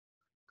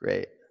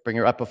 Great. Bring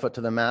your upper foot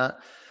to the mat.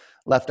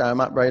 Left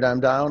arm up, right arm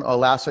down. Or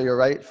lasso your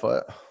right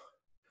foot.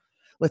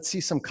 Let's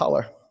see some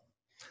color.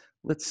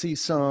 Let's see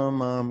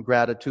some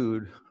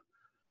gratitude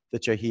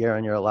that you're here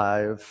and you're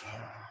alive.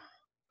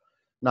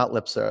 Not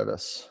lip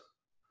service.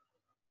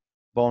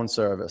 Bone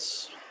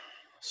service.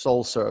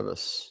 Soul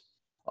service.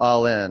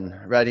 All in.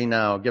 Ready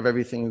now. Give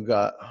everything you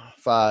got.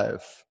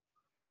 5.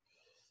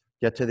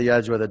 Get to the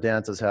edge where the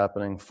dance is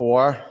happening.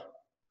 4.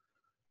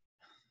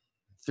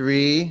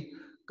 3.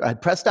 Go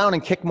ahead. Press down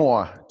and kick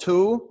more.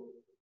 2.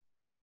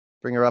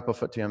 Bring your upper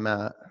foot to your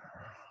mat.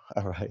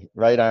 All right.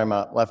 Right arm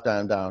up. Left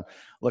arm down.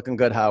 Looking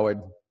good,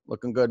 Howard.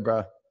 Looking good,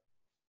 bro.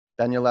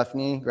 Bend your left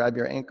knee. Grab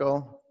your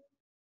ankle.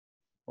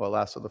 Or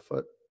lasso the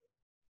foot.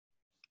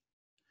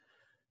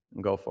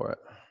 And go for it.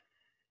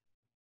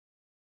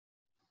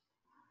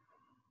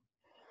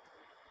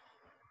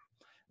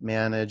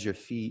 Manage your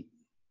feet.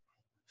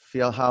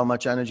 Feel how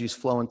much energy is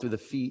flowing through the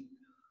feet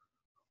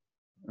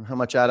and how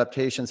much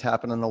adaptations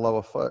happen in the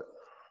lower foot.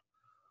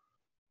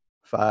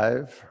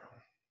 5,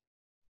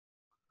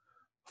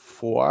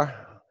 4.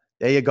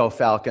 There you go,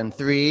 Falcon.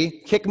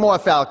 3. Kick more,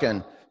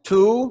 Falcon.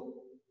 2.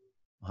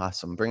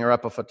 Awesome. Bring your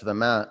upper foot to the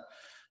mat.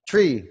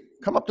 Tree.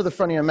 Come up to the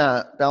front of your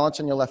mat. Balance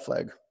on your left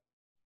leg.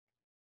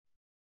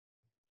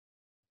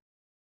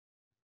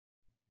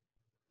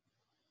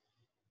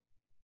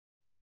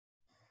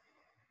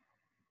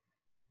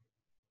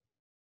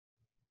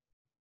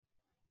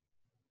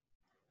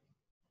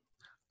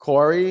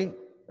 Corey,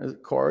 is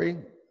it Corey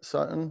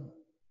Sutton?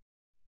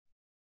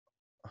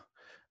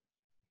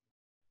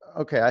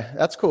 Okay,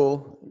 that's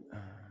cool.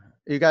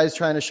 Are you guys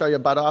trying to show your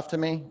butt off to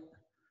me?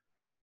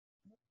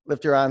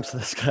 Lift your arms to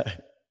the sky.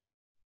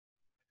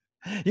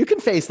 You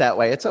can face that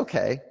way, it's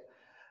okay.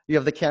 You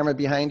have the camera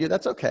behind you,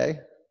 that's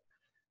okay.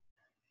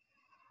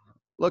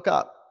 Look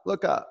up,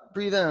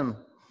 breathe in.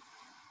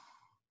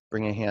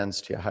 Bring your hands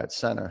to your heart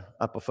center,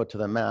 upper foot to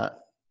the mat.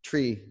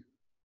 Tree,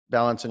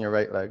 balance on your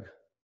right leg.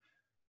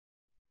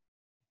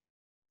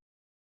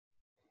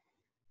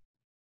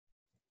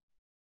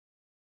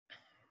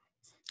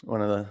 One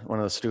of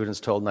the students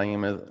told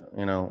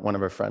Naima, one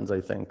of her friends,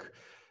 I think,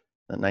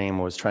 that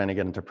Naima was trying to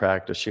get into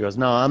practice. She goes,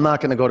 "No, I'm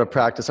not going to go to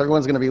practice.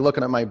 Everyone's going to be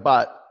looking at my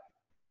butt.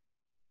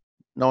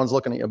 No one's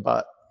looking at your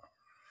butt."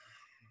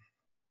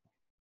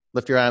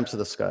 Lift your arms to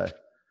the sky.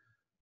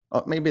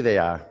 Oh, maybe they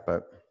are,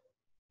 but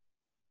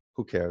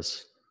who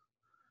cares?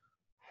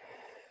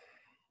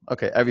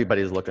 Okay,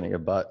 everybody's looking at your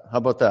butt. How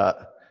about that?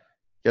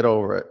 Get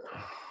over it.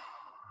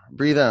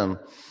 Breathe in.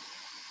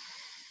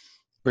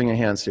 Bring your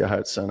hands to your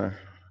heart center.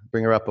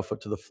 Bring your upper foot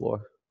to the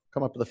floor.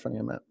 Come up to the front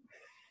of your mat.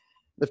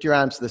 Lift your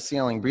arms to the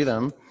ceiling. Breathe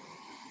in.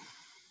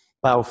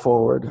 Bow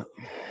forward.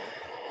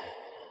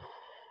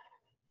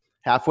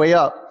 Halfway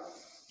up.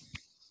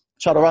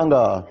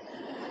 Chaturanga.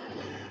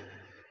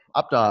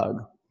 Up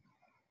dog.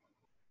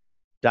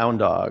 Down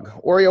dog.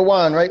 Warrior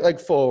 1, right leg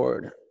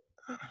forward.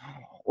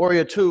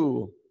 Warrior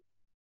 2.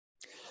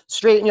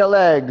 Straighten your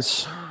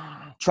legs.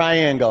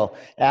 Triangle.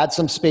 Add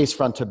some space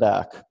front to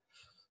back.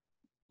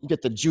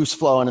 Get the juice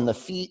flowing in the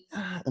feet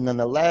and then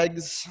the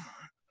legs.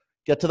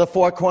 Get to the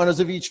 4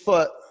 corners of each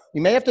foot.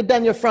 You may have to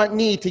bend your front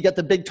knee to get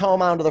the big toe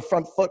mound of the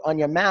front foot on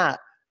your mat.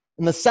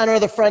 In the center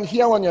of the front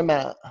heel on your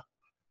mat.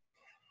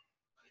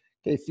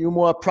 Okay, a few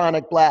more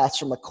pranic blasts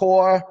from the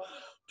core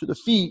to the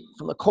feet,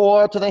 from the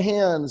core to the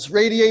hands.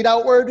 Radiate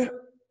outward.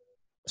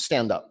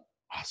 Stand up.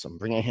 Awesome.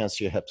 Bring your hands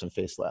to your hips and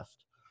face left.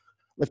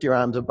 Lift your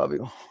arms above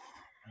you.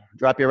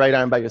 Drop your right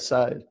arm by your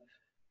side.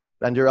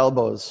 Bend your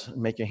elbows and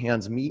make your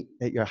hands meet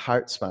at your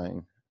heart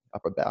spine,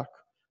 upper back.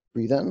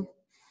 Breathe in.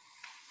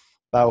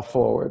 Bow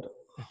forward.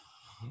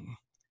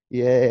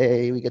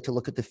 Yay, we get to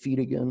look at the feet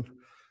again.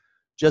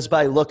 Just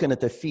by looking at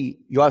the feet,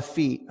 your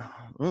feet,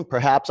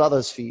 perhaps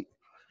others' feet,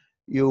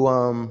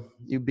 you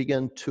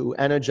begin to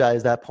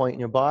energize that point in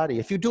your body.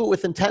 If you do it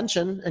with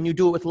intention and you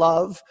do it with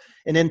love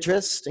and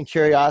interest and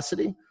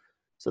curiosity,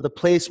 so the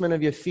placement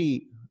of your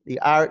feet, the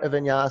art of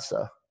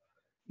vinyasa,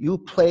 you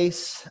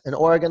place and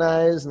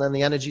organize, and then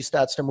the energy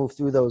starts to move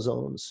through those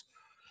zones.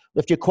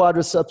 Lift your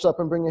quadriceps up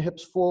and bring your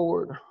hips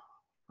forward.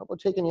 How about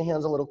taking your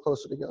hands a little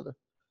closer together?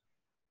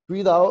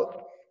 Breathe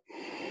out.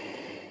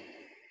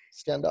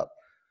 Stand up,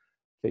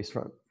 face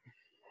front.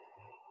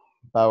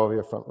 Bow over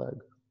your front leg.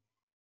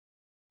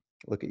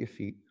 Look at your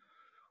feet.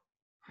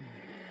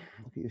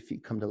 Look at your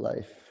feet come to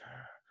life.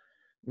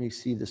 And you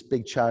see this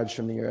big charge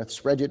from the earth.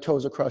 Spread your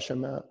toes across your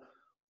mat.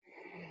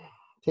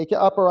 Take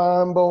your upper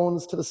arm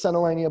bones to the center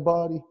line of your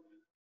body.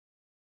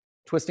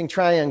 Twisting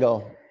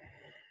triangle.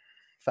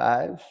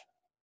 5,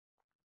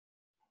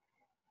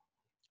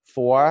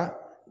 4,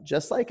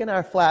 just like in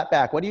our flat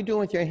back. What are you doing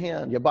with your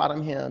hand, your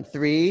bottom hand?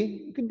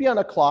 3, you could be on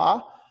a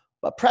claw,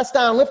 but press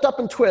down, lift up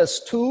and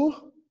twist.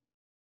 2,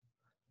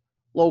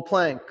 low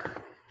plank.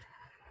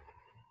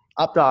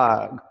 Up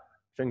dog,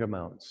 finger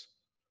mounts.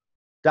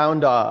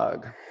 Down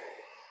dog.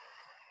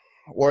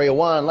 Warrior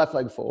 1, left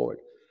leg forward.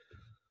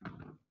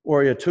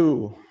 Warrior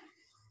 2.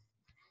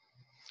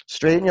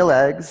 Straighten your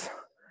legs.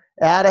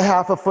 Add a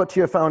half a foot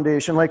to your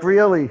foundation, like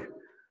really.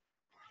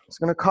 It's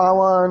going to call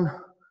on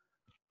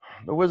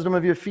the wisdom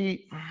of your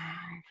feet.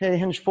 Okay,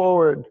 hinge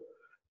forward.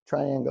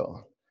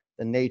 Triangle.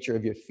 The nature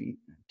of your feet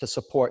to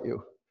support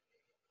you.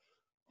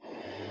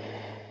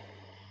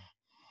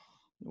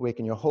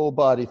 Awaken your whole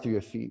body through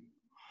your feet.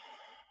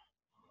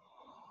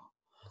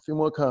 A few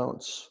more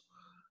counts.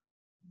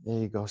 There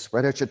you go.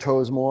 Spread out your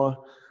toes more.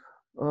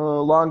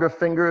 Longer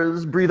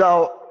fingers. Breathe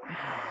out.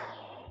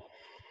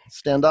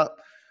 Stand up.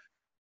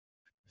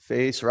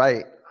 Face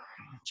right.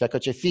 Check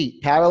out your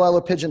feet. Parallel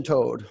or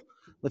pigeon-toed.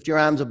 Lift your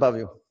arms above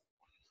you.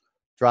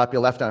 Drop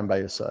your left arm by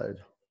your side.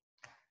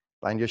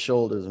 Bind your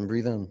shoulders and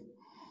breathe in.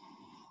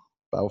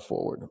 Bow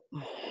forward.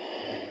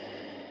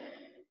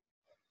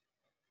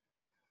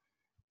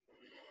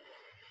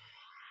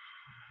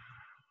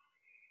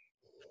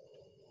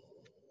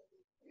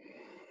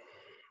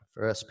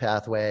 First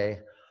pathway,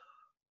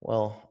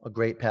 well, a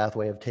great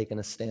pathway of taking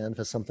a stand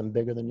for something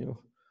bigger than you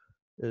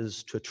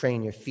is to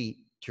train your feet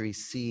to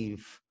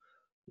receive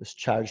this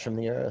charge from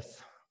the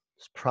earth,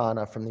 this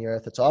prana from the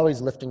earth. It's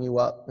always lifting you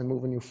up and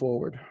moving you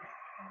forward.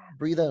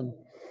 Breathe in.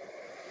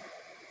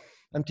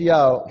 Empty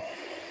out.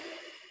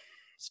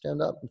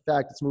 Stand up. In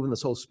fact, it's moving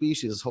this whole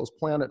species, this whole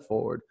planet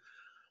forward.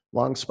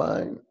 Long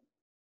spine.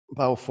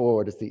 Bow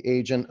forward. It's the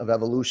agent of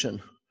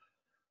evolution.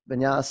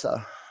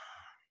 Vinyasa.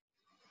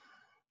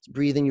 It's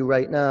breathing you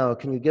right now.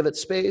 Can you give it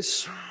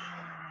space?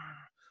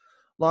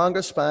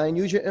 Longer spine.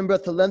 Use your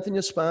in-breath to lengthen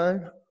your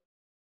spine.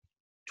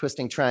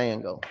 Twisting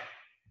triangle.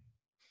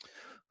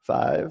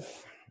 5.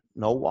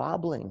 No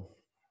wobbling.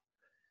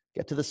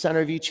 Get to the center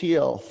of each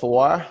heel.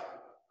 4.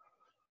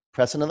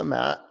 Press into the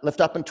mat.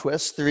 Lift up and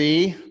twist.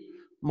 3.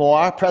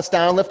 More. Press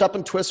down. Lift up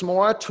and twist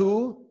more.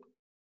 2.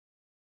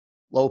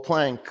 Low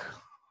plank.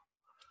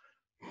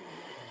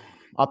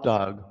 Up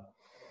dog.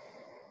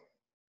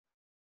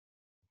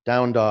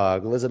 Down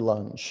dog. Lizard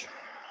lunge.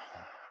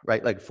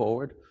 Right leg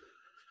forward.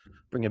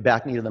 Bring your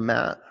back knee to the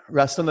mat.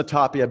 Rest on the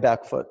top of your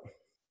back foot.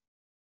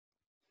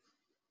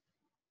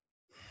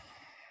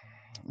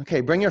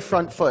 Okay, bring your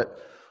front foot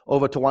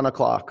over to 1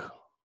 o'clock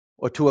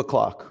or 2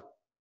 o'clock.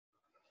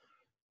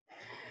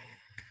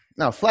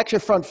 Now, flex your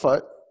front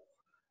foot.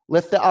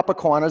 Lift the upper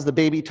corners, the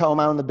baby toe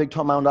mound, the big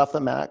toe mound off the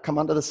mat. Come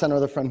onto the center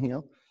of the front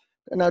heel.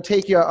 And now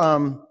take your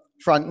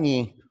front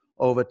knee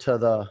over to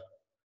the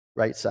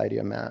right side of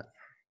your mat.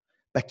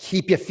 But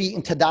keep your feet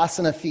in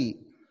Tadasana feet.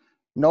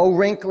 No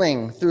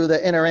wrinkling through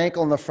the inner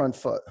ankle and the front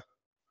foot.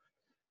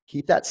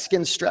 Keep that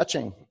skin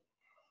stretching.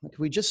 If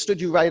we just stood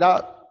you right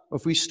up,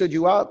 if we stood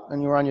you up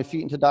and you were on your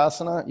feet in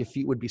Tadasana, your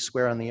feet would be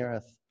square on the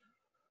earth.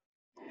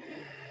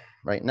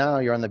 Right now,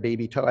 you're on the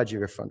baby toe edge of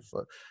your front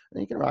foot.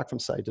 And you can rock from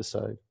side to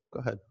side. Go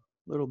ahead.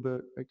 A little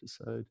bit, right to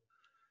side.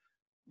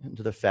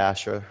 Into the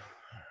fascia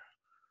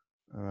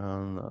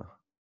around the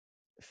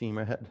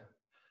femur head.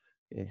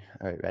 Okay.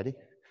 All right, ready?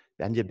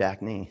 Bend your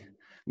back knee.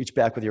 Reach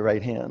back with your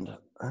right hand.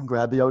 And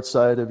grab the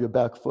outside of your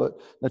back foot.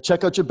 Now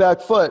check out your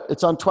back foot.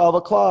 It's on 12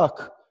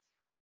 o'clock.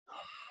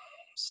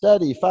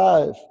 Steady.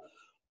 5.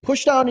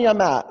 Push down to your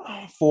mat.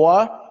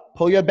 4.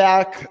 Pull your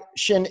back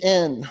shin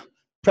in.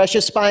 Press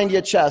your spine to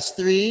your chest.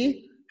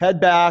 3.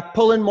 Head back.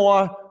 Pull in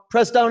more.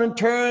 Press down and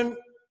turn.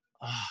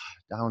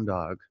 Down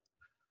dog.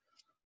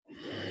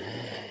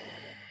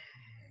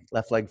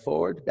 Left leg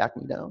forward. Back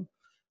knee down.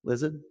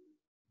 Lizard.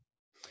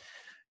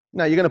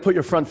 Now you're going to put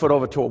your front foot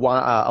over to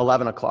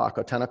 11 o'clock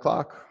or 10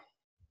 o'clock.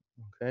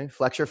 Okay.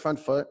 Flex your front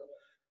foot.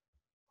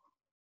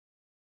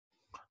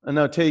 And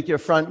now take your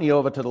front knee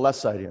over to the left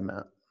side of your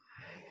mat.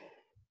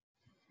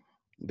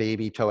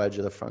 Baby toe edge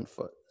of the front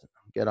foot.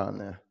 Get on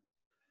there.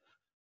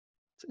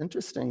 It's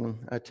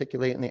interesting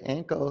articulating the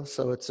ankle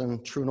so it's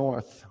in true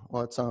north.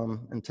 Well, it's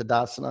in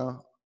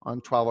Tadasana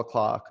on 12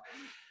 o'clock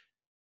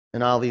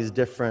in all these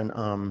different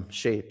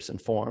shapes and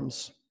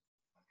forms.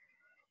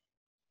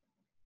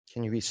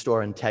 Can you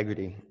restore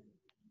integrity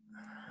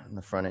in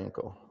the front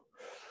ankle?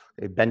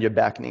 Okay, bend your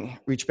back knee.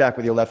 Reach back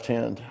with your left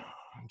hand.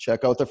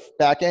 Check out the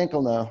back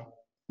ankle now.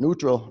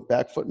 Neutral,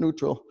 back foot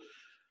neutral.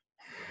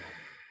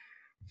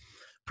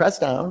 Press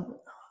down.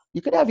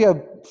 You could have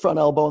your front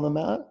elbow on the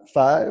mat.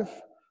 5,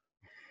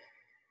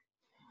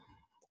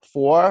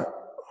 4,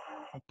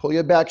 pull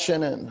your back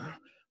shin in.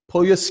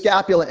 Pull your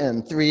scapula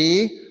in.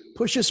 3,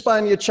 push your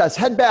spine to your chest.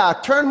 Head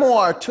back, turn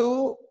more.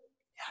 2,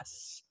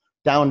 yes.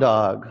 Down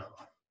dog.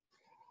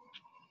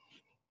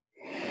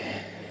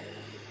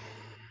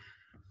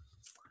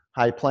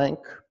 High plank.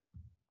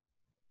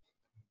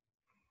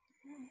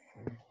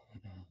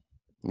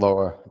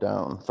 Lower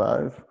down.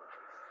 5,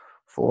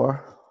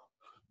 4,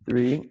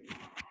 3,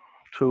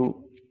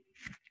 2,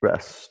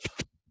 rest.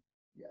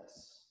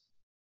 Yes.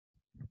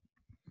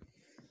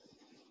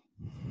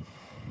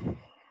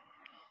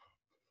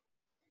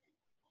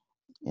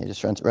 Yeah,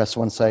 just rest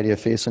one side of your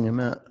face on your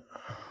mat.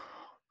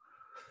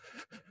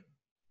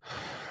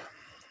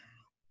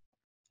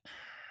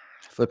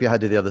 Flip your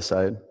head to the other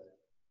side.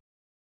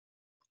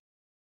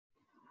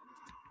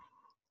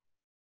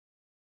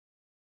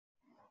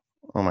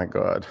 Oh my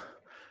God.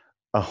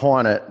 A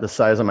hornet the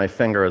size of my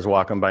finger is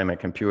walking by my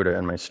computer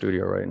in my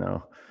studio right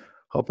now.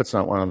 Hope it's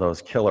not one of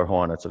those killer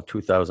hornets of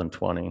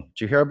 2020. Did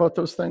you hear about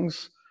those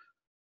things?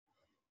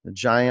 The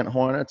giant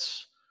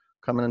hornets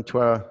coming into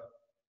our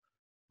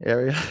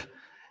area.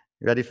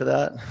 You ready for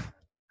that?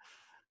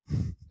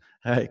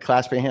 All right,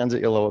 clasp your hands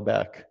at your lower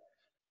back.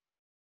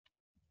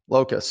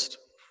 Locust.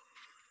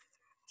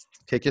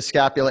 Take your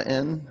scapula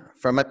in,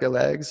 firm up your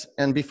legs,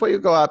 and before you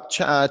go up,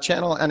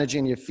 channel energy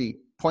in your feet.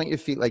 Point your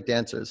feet like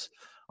dancers.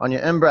 On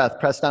your in-breath,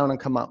 press down and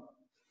come up.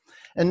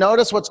 And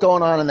notice what's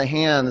going on in the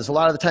hands. A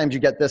lot of the times you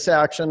get this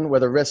action where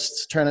the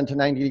wrists turn into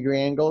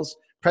 90-degree angles.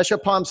 Press your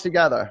palms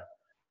together.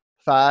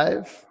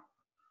 5,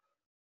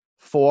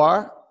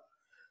 4,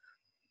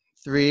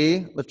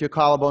 3. Lift your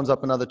collarbones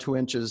up another 2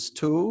 inches.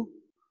 2.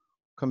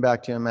 Come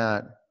back to your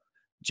mat.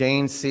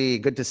 Jane C.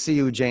 Good to see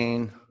you,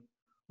 Jane.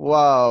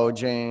 Whoa,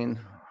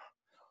 Jane.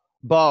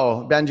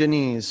 Bo, bend your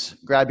knees.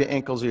 Grab your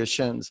ankles or your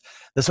shins.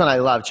 This one I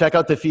love. Check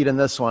out the feet in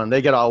this one.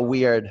 They get all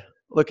weird.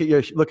 Look at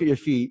your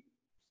feet.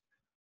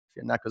 If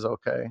your neck is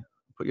okay.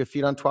 Put your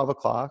feet on 12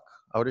 o'clock.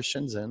 Outer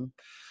shins in.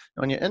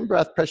 On your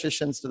in-breath, press your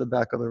shins to the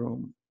back of the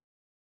room.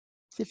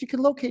 See, if you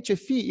can locate your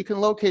feet, you can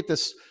locate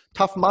this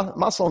tough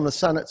muscle in the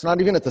center. It's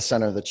not even at the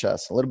center of the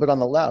chest. A little bit on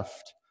the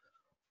left.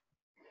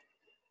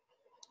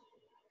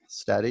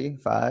 Steady.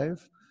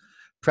 5.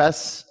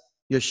 Press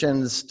your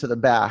shins to the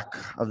back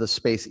of the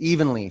space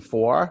evenly.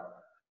 4.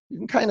 You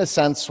can kind of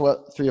sense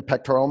what through your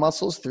pectoral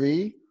muscles.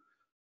 3,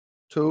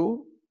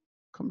 2,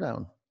 come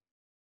down.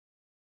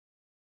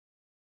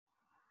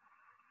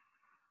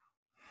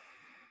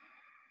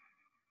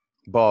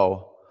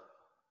 Bow.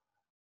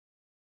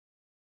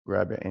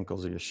 Grab your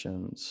ankles or your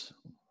shins.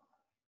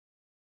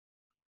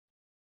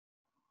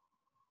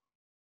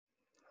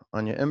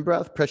 On your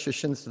in-breath, press your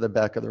shins to the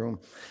back of the room.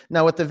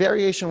 Now with the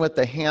variation with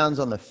the hands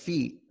on the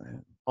feet,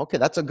 okay,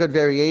 that's a good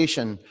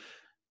variation.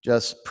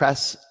 Just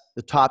press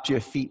the tops of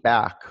your feet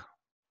back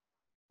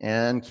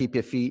and keep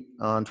your feet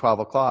on 12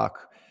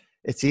 o'clock.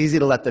 It's easy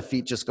to let the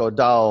feet just go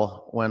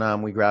dull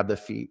when we grab the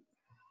feet.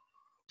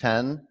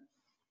 10,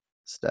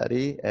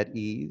 steady, at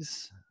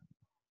ease.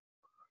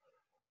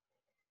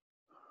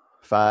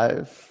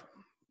 5,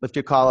 lift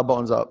your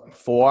collarbones up.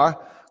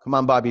 4, come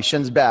on, Bobby,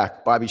 shins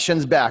back. Bobby,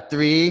 shins back.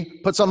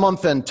 3, put some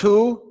oomph in.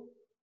 2,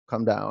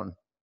 come down.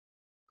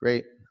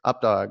 Great,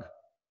 up dog.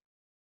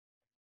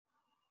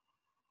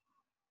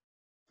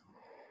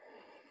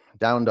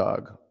 Down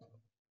dog.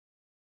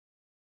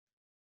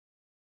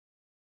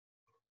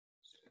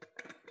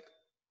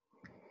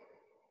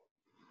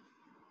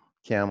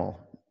 Camel,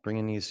 bring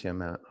your knees to your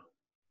mat.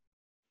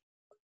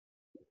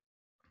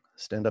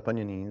 Stand up on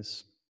your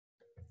knees.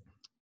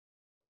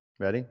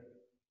 Ready?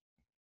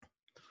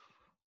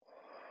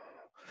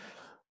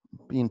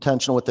 Be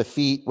intentional with the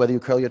feet, whether you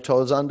curl your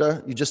toes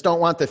under. You just don't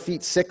want the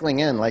feet sickling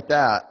in like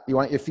that. You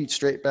want your feet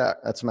straight back.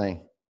 That's my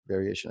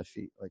variation of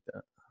feet like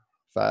that.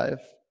 5,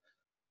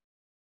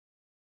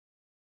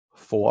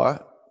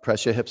 4,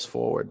 press your hips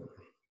forward.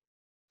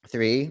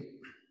 3,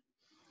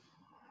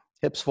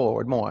 hips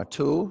forward more.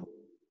 2,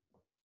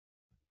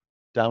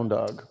 down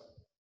dog.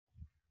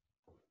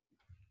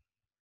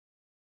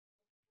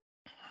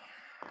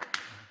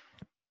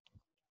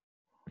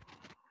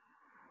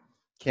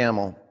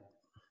 Camel.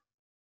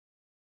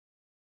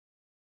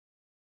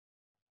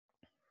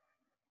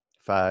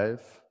 5,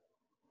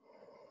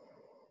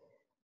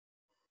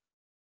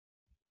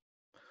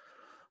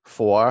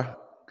 4,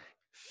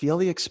 feel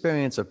the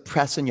experience of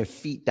pressing your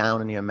feet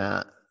down on your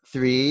mat.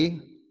 3,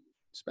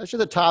 especially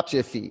the tops of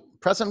your feet.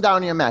 Press them down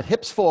on your mat.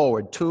 Hips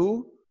forward.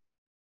 2,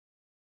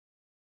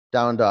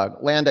 down dog.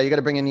 Landa, you got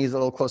to bring your knees a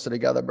little closer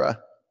together, bruh.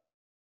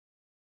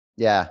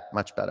 Yeah,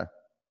 much better.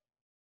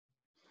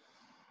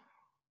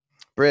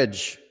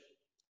 Bridge.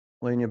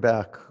 Lay on your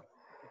back.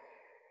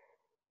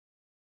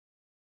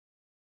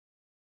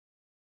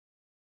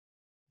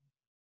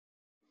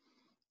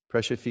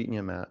 Press your feet in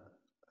your mat.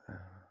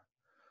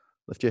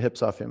 Lift your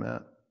hips off your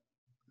mat.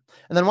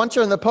 And then once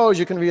you're in the pose,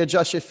 you can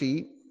readjust your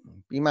feet.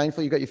 Be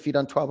mindful you got your feet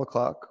on 12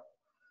 o'clock.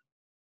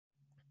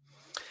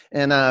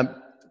 And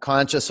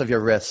conscious of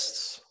your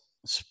wrists,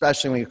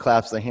 especially when you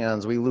clasp the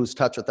hands. We lose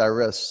touch with our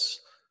wrists.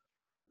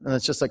 And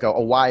it's just like a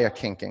wire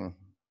kinking.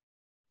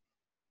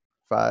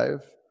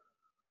 5,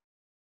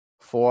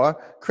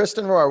 4.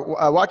 Kristen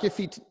Rohr, walk your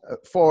feet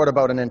forward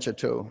about an inch or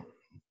 2.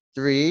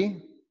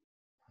 3.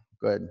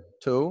 Good.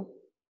 2.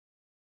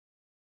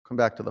 Come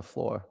back to the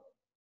floor.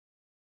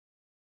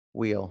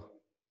 Wheel.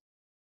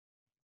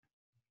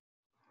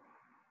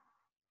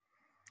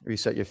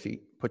 Reset your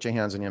feet. Put your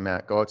hands on your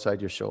mat. Go outside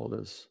your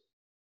shoulders.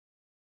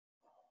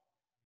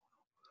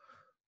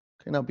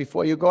 Okay, now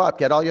before you go up,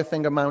 get all your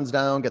finger mounds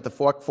down. Get the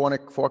four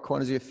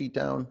corners of your feet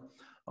down.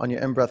 On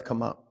your in-breath,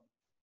 come up.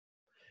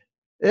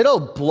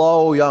 It'll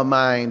blow your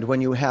mind when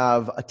you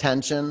have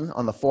attention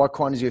on the 4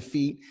 corners of your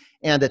feet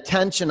and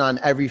attention on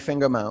every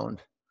finger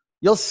mound.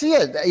 You'll see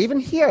it even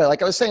here.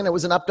 Like I was saying, it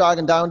was an up dog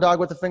and down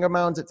dog with the finger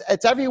mounds.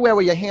 It's everywhere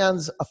where your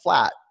hands are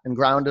flat and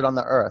grounded on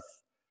the earth.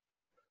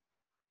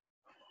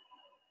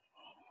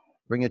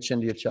 Bring your chin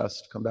to your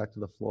chest. Come back to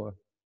the floor.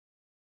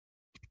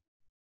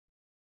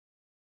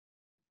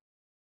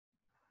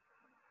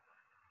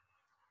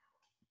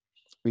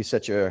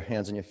 Reset your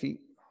hands and your feet.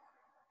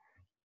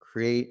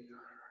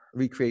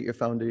 Recreate your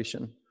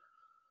foundation.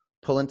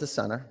 Pull into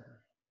center.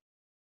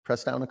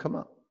 Press down and come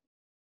up.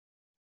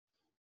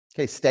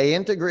 Okay, stay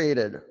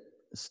integrated.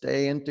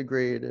 Stay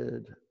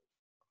integrated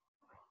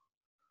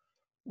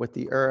with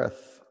the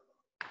earth.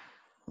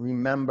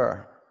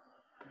 Remember.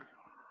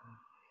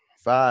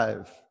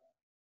 5,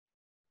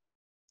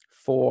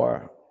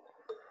 4,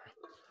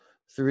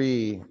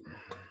 3,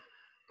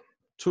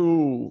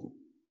 2.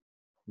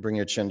 Bring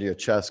your chin to your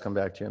chest. Come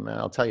back to your mat.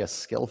 I'll tell you,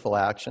 skillful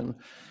action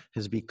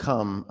has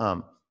become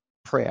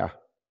prayer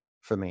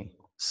for me.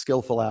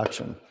 Skillful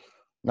action,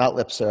 not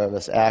lip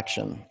service,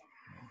 action.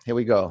 Here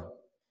we go.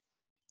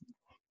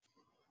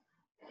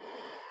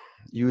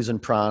 Using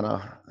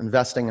prana,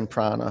 investing in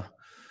prana.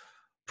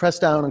 Press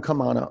down and come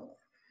on up.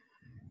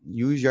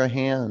 Use your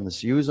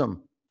hands. Use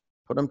them.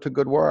 Put them to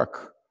good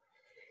work.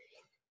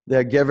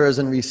 They're givers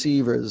and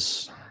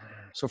receivers.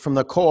 So from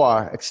the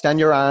core, extend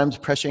your arms,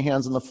 press your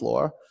hands on the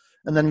floor,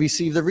 and then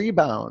receive the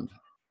rebound.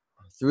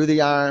 Through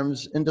the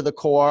arms, into the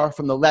core,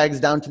 from the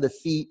legs down to the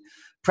feet.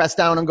 Press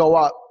down and go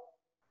up.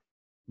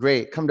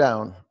 Great, come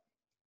down.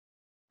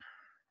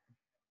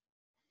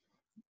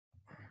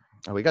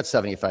 Oh, we got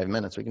 75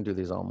 minutes. We can do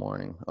these all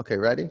morning. Okay,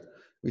 ready?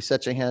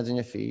 Reset your hands and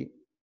your feet.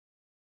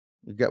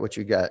 You get what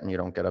you get and you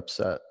don't get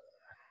upset.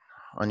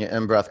 On your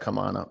in-breath, come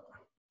on up.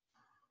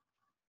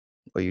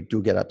 Or you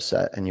do get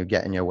upset and you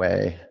get in your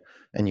way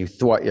and you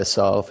thwart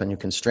yourself and you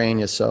constrain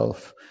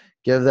yourself.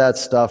 Give that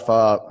stuff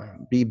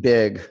up. Be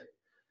big.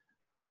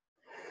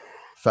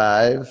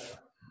 5,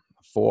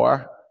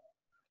 4,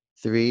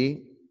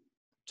 3,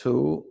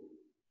 2.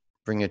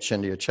 Bring your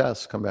chin to your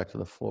chest. Come back to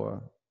the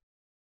floor.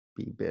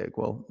 Be big.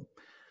 Well,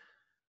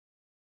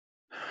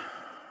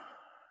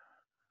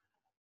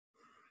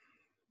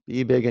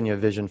 be big in your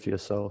vision for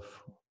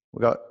yourself.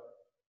 We got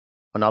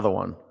another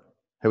one.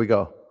 Here we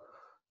go.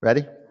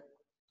 Ready?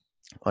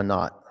 Or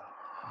not.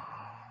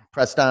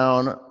 Press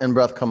down,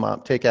 in-breath, come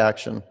up. Take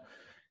action.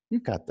 You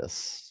got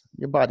this.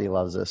 Your body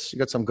loves this. You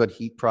got some good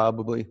heat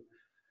probably.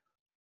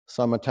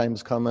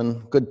 Summertime's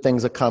coming. Good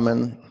things are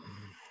coming.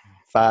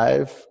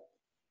 5,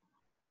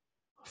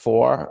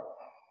 4,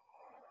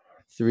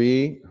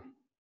 3,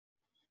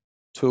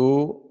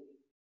 2.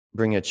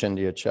 Bring your chin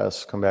to your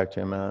chest. Come back to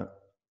your mat.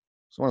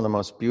 It's one of the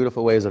most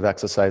beautiful ways of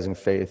exercising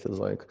faith is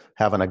like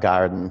having a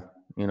garden,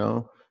 you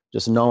know?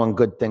 Just knowing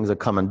good things are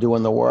coming,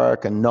 doing the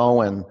work and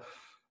knowing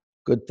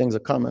good things are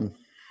coming.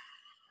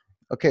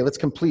 Okay, let's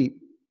complete.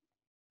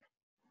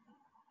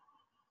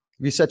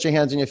 Reset your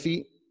hands and your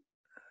feet.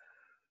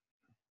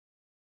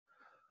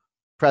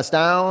 Press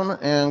down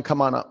and come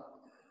on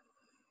up.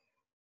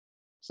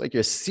 It's like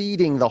you're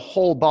seeding the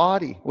whole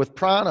body with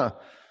prana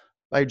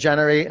by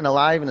generating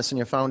aliveness in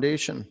your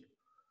foundation.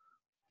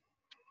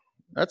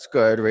 That's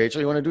good,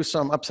 Rachel. You want to do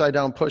some upside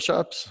down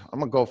push-ups? I'm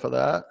going to go for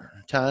that.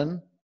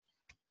 10,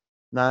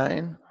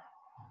 9.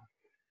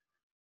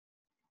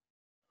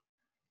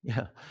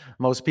 Yeah,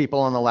 most people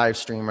on the live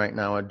stream right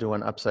now are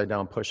doing upside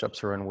down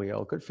push-ups or in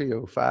wheel. Good for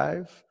you.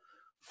 5,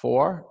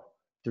 4,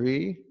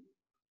 3,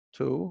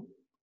 2.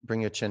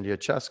 Bring your chin to your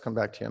chest. Come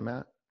back to your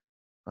mat.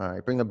 All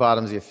right, bring the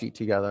bottoms of your feet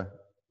together.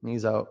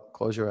 Knees out.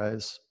 Close your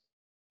eyes.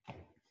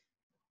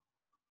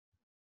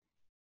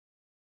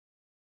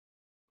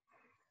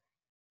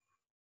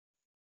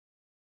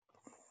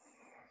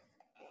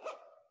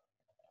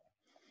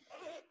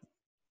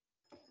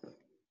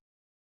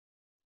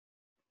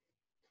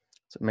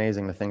 It's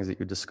amazing the things that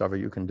you discover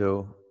you can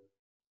do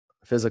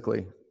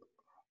physically.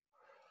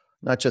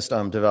 Not just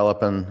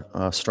developing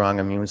a strong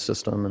immune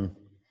system and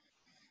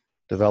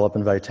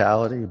developing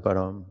vitality, but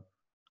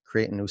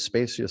creating new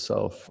space for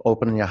yourself,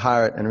 opening your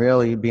heart, and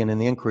really being in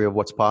the inquiry of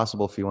what's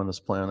possible for you on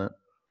this planet.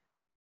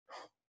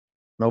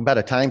 No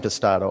better time to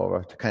start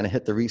over, to kind of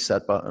hit the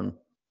reset button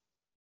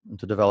and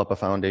to develop a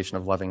foundation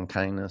of loving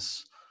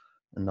kindness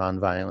and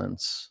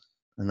nonviolence,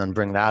 and then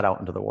bring that out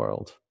into the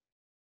world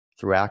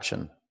through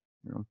action.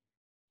 You know?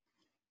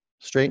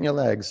 Straighten your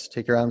legs.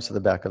 Take your arms to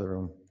the back of the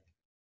room.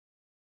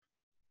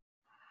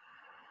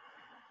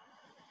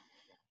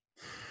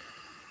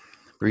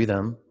 Breathe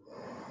in.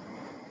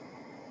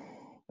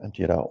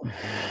 Empty it out.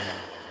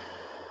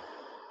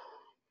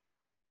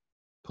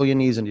 Pull your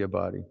knees into your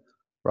body.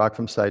 Rock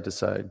from side to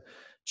side.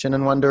 Chin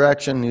in one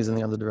direction, knees in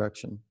the other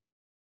direction.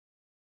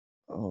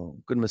 Oh,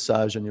 good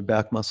massage on your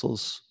back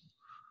muscles.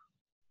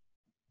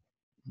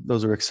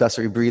 Those are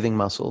accessory breathing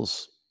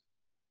muscles.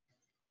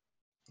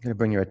 You're going to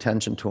bring your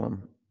attention to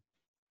them.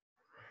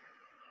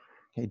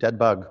 Hey, dead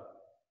bug.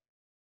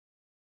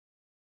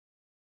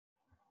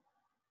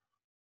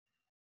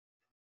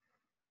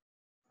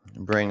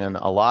 Bringing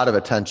a lot of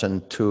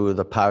attention to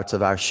the parts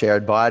of our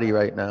shared body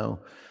right now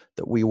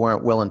that we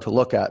weren't willing to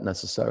look at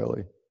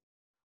necessarily.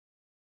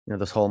 You know,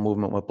 this whole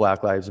movement with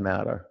Black Lives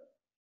Matter.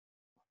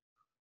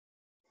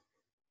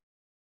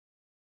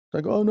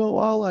 Like, oh no,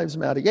 all lives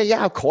matter.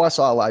 Yeah, of course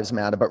all lives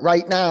matter, but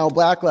right now,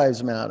 Black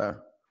Lives Matter.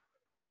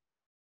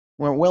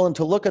 We weren't willing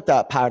to look at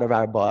that part of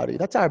our body.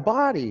 That's our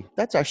body.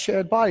 That's our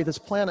shared body, this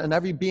planet, and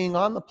every being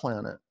on the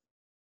planet.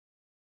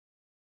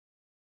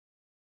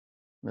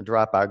 And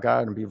drop our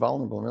guard and be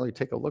vulnerable and really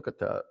take a look at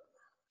that.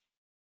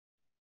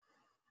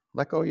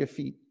 Let go of your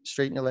feet.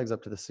 Straighten your legs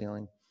up to the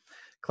ceiling.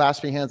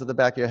 Clasp your hands at the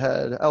back of your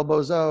head.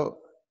 Elbows out.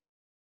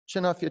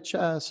 Chin off your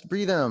chest.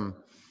 Breathe in.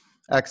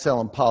 Exhale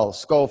and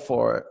pulse. Go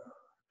for it.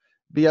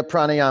 Be a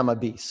pranayama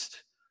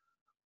beast.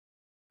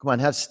 Come on,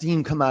 have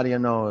steam come out of your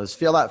nose.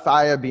 Feel that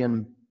fire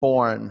being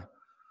born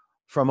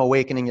from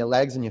awakening your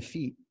legs and your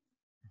feet.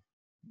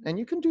 And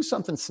you can do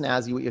something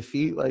snazzy with your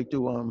feet, like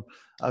do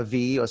a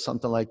V or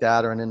something like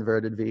that, or an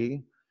inverted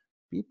V.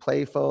 Be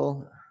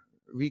playful.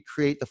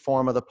 Recreate the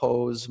form of the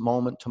pose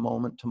moment to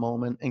moment to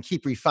moment, and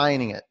keep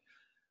refining it.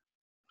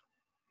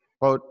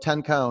 About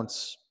 10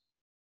 counts.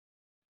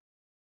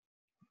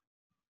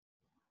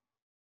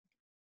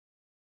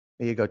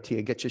 There you go,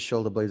 Tia. Get your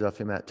shoulder blades off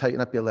your mat.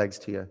 Tighten up your legs,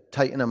 Tia.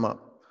 Tighten them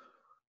up.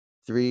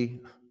 3,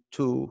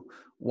 2,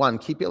 1.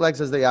 Keep your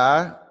legs as they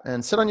are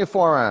and sit on your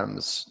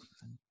forearms.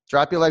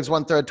 Drop your legs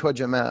 1/3 towards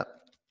your mat.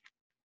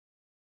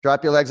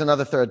 Drop your legs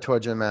another 1/3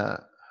 towards your mat.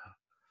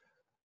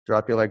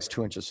 Drop your legs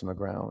 2 inches from the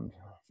ground.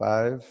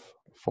 5,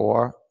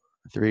 4,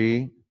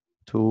 3,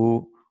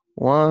 2,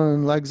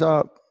 1. Legs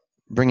up.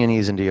 Bring your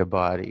knees into your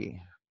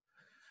body.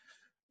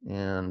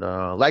 And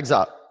legs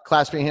up.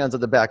 Clasp your hands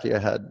at the back of your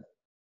head.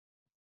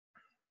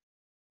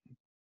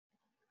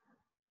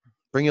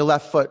 Bring your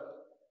left foot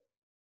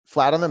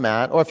flat on the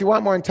mat, or if you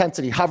want more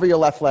intensity, hover your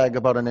left leg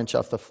about 1 inch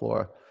off the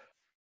floor.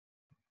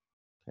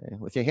 Okay.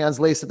 With your hands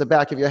laced at the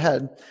back of your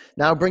head,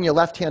 now bring your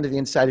left hand to the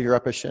inside of your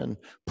upper shin.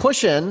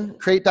 Push in,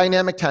 create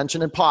dynamic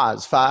tension, and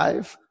pause.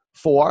 5,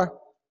 4,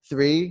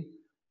 3,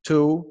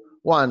 2,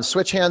 1.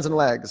 Switch hands and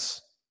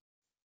legs.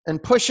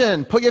 And push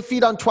in. Put your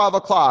feet on 12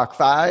 o'clock.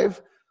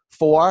 5,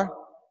 4,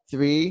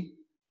 3,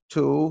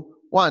 2,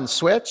 1.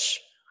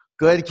 Switch.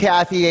 Good,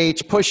 Kathy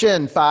H. Push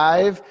in.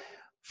 5,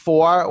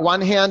 4,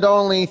 one hand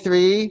only.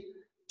 3,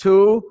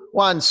 2,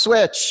 1.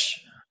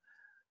 Switch.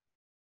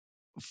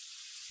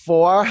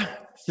 4,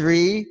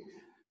 3,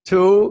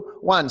 2,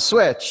 1.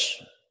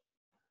 Switch.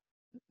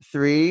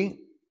 3,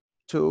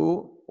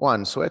 2,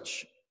 1.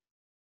 Switch.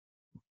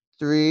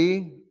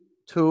 3,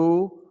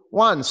 2,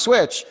 1.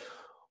 Switch.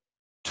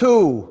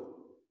 2,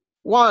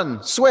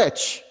 1.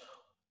 Switch.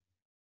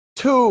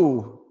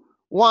 2,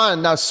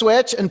 1. Now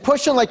switch and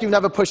push in like you've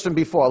never pushed them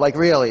before. Like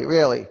really,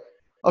 really.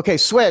 Okay,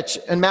 switch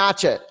and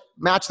match it.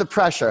 Match the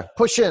pressure.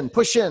 Push in,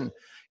 push in.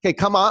 Okay,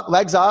 come up,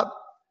 legs up,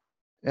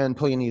 and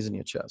pull your knees in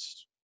your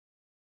chest.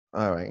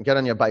 All right, get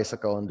on your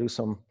bicycle and do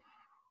some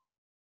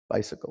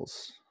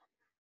bicycles.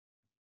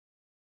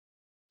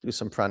 Do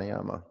some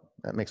pranayama.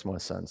 That makes more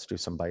sense. Do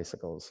some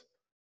bicycles.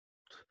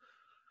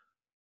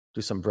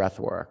 Do some breath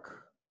work.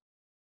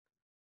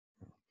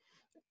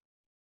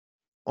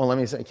 Well, let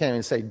me say, I can't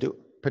even say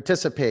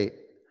participate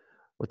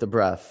with the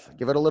breath.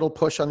 Give it a little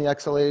push on the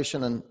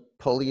exhalation and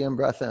pull the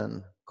in-breath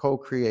in.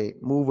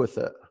 Co-create, move with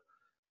it.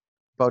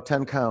 About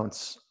 10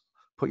 counts.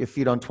 Put your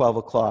feet on 12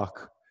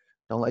 o'clock.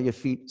 Don't let your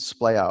feet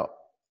splay out.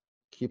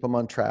 Keep them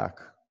on track.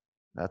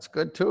 That's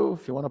good too.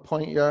 If you want to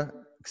point your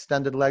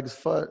extended legs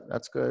foot,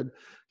 that's good.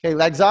 Okay,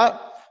 legs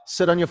up.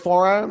 Sit on your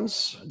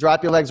forearms.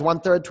 Drop your legs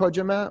 1/3 towards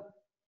your mat.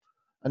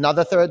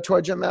 Another 1/3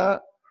 towards your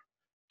mat.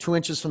 2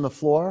 inches from the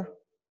floor.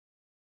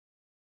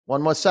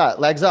 One more set.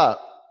 Legs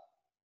up.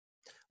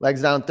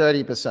 Legs down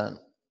 30%.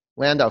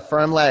 Land out.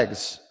 Firm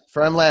legs.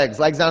 Firm legs.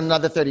 Legs down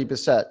another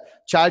 30%.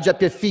 Charge up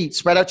your feet.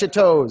 Spread out your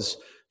toes.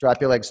 Drop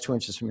your legs 2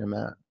 inches from your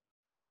mat.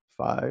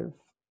 5,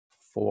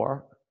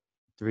 4,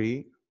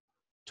 3,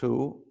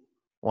 2,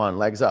 1.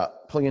 Legs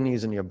up. Pull your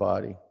knees into your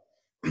body.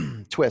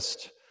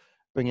 Twist.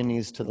 Bring your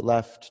knees to the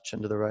left,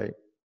 chin to the right.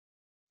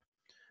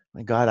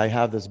 My God, I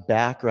have this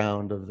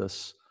background of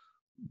this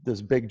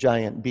big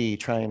giant bee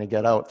trying to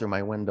get out through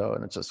my window,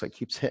 and it just like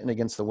keeps hitting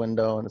against the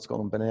window and it's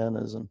going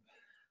bananas. And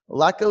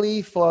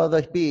luckily for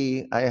the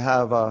bee, I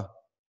have a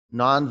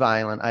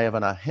non-violent, I have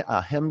a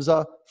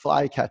Ahimsa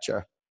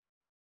flycatcher.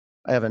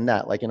 I have a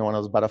net, like, you know, one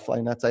of those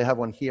butterfly nets. I have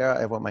one here,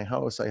 I have one at my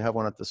house, I have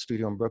one at the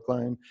studio in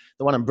Brookline.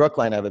 The one in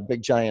Brookline, I have a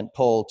big giant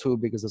pole too,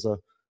 because there's a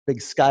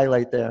big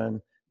skylight there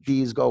and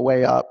bees go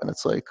way up and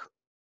it's like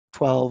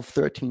 12,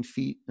 13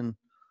 feet. And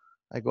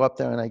I go up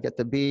there and I get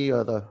the bee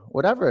or the,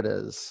 whatever it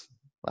is.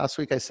 Last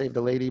week I saved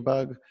a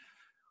ladybug.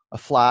 a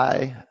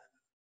fly.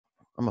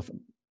 I'm an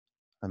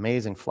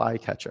amazing fly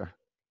catcher.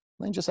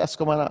 And just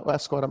escort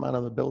them out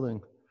of the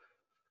building.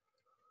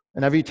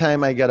 And every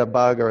time I get a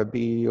bug or a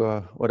bee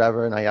or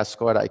whatever, and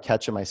I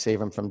catch them, I save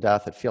them from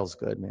death, it feels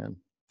good, man.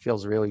 It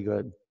feels really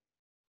good.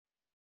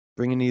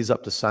 Bring your knees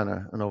up to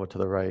center and over to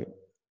the right.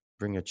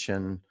 Bring your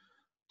chin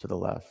to the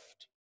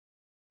left.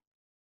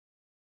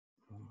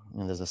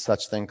 And there's a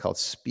such thing called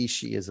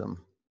speciesism.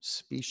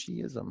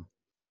 Speciesism.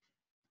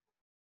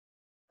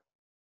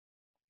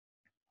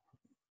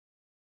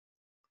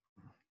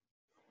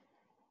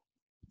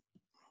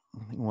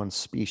 One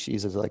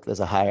species is like there's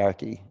a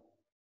hierarchy.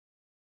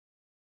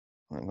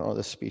 Like, oh,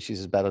 this species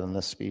is better than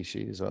this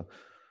species, or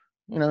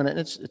and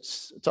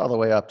it's all the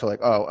way up to like,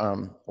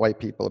 white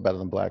people are better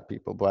than black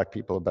people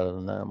are better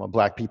than them, or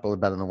black people are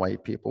better than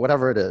white people,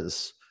 whatever it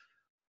is.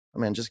 I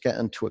mean, just get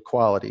into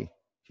equality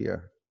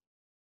here.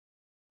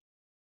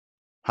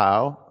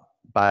 How?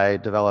 By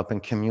developing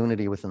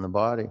community within the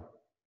body.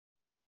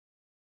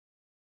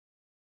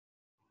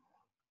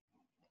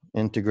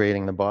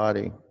 Integrating the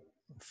body,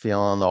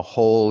 feeling the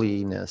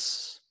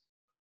holiness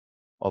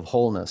of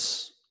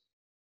wholeness.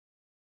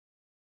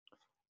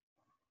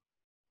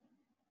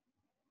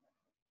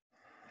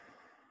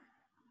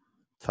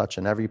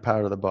 Touching every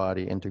part of the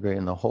body,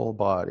 integrating the whole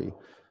body,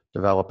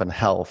 developing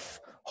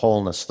health,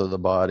 wholeness through the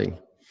body.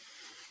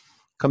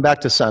 Come back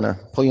to center,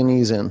 pull your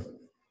knees in,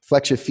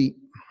 flex your feet.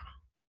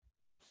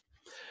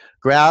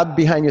 Grab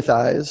behind your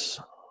thighs,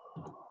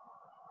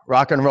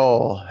 rock and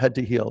roll, head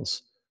to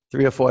heels,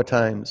 3 or 4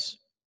 times.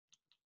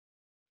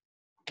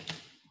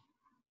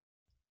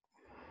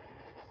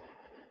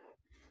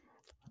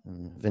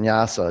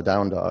 Vinyasa,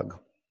 down dog.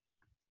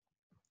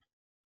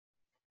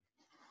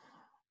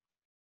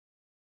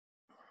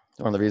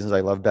 One of the reasons I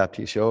love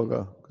Baptiste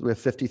Yoga, we have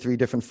 53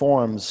 different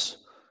forms.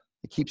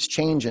 It keeps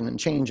changing and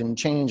changing and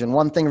changing.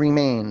 One thing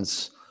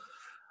remains.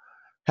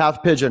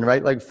 Half pigeon,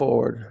 right leg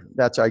forward.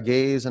 That's our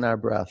gaze and our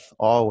breath,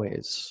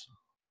 always.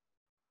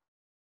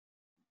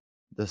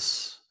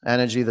 This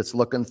energy that's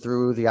looking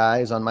through the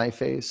eyes on my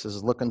face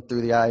is looking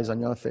through the eyes on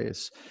your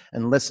face,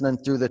 and listening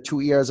through the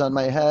 2 ears on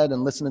my head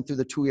and listening through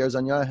the 2 ears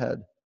on your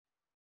head.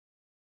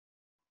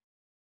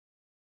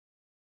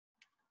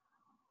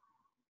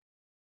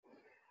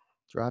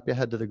 Drop your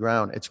head to the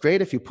ground. It's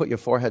great if you put your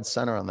forehead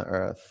center on the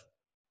earth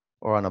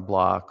or on a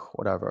block,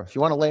 whatever. If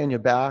you want to lay on your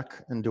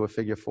back and do a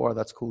figure 4,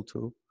 that's cool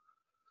too.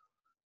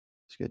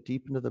 Just get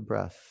deep into the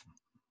breath.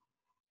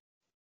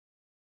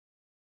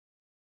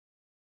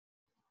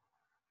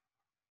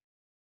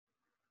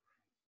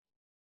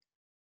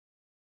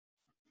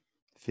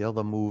 Feel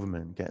the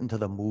movement. Get into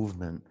the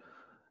movement.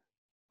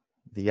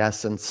 The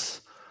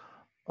essence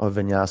of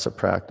vinyasa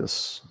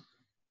practice.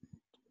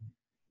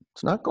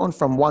 It's not going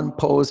from one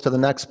pose to the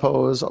next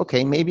pose.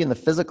 Okay, maybe in the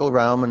physical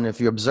realm, and if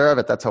you observe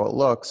it, that's how it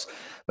looks.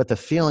 But the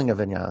feeling of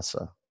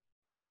vinyasa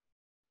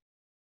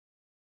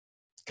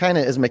kind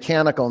of is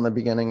mechanical in the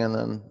beginning, and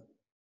then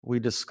we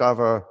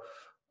discover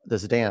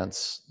this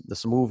dance,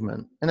 this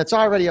movement. And it's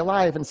already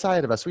alive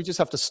inside of us. We just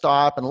have to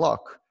stop and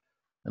look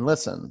and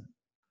listen.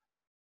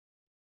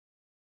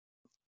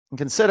 And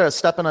consider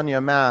stepping on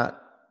your mat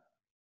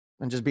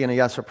and just being a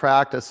yes for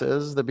practice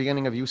is the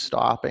beginning of you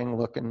stopping,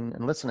 looking,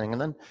 and listening.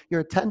 And then your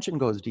attention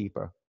goes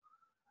deeper.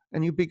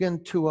 And you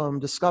begin to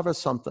discover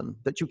something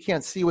that you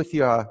can't see with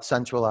your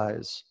sensual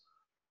eyes,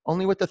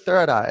 only with the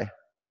third eye.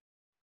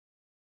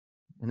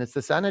 And it's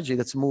this energy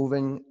that's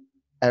moving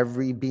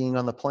every being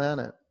on the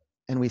planet.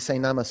 And we say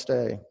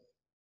namaste.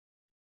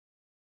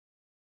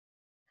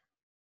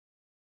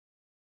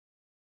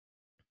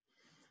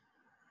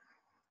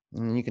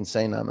 And you can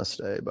say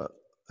namaste, but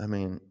I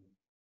mean,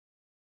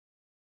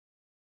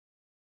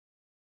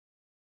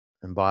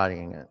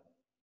 embodying it.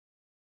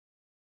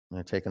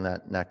 Taking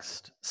that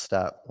next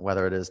step,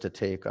 whether it is to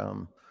take,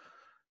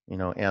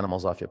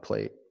 animals off your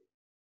plate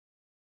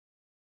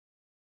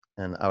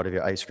and out of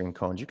your ice cream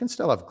cones. You can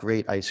still have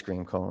great ice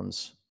cream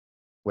cones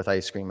with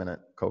ice cream in it,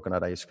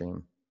 coconut ice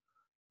cream,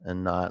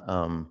 and not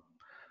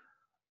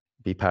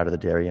be part of the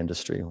dairy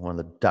industry, one of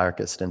the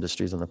darkest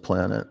industries on the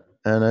planet.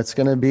 And it's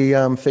going to be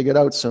figured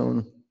out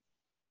soon.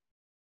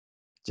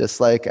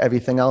 Just like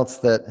everything else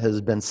that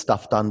has been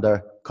stuffed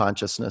under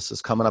consciousness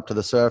is coming up to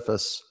the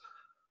surface.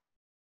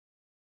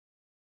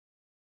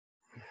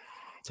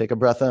 Take a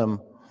breath in.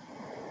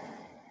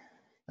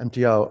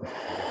 Empty out.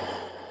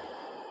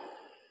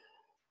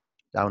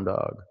 Down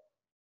dog.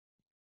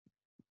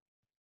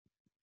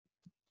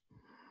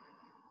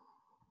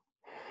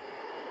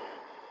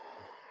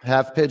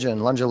 Half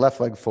pigeon, lunge your left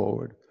leg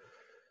forward.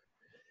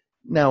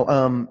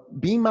 Now,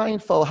 be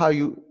mindful how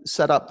you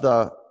set up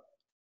the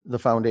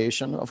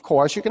foundation. Of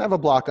course, you can have a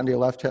block under your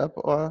left hip,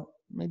 or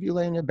maybe you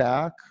lay on your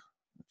back.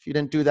 If you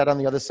didn't do that on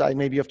the other side,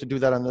 maybe you have to do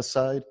that on this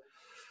side.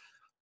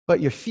 But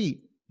your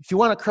feet, if you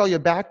want to curl your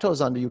back toes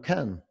under, you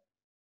can.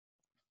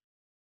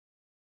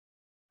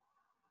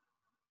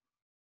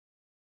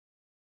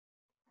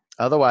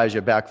 Otherwise,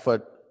 your back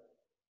foot,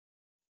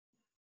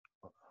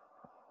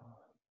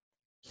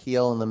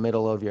 heel in the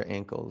middle of your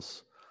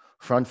ankles.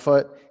 Front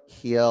foot,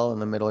 heel in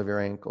the middle of your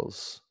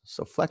ankles.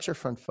 So flex your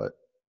front foot.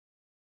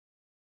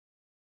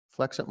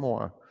 Flex it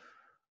more.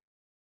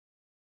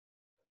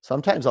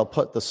 Sometimes I'll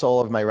put the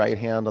sole of my right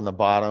hand on the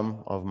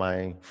bottom of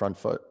my front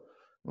foot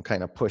and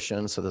kind of push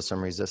in so there's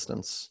some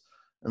resistance.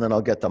 And then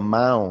I'll get the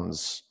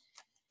mounds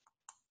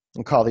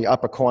and call the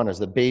upper corners,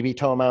 the baby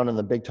toe mound and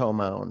the big toe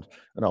mound.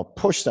 And I'll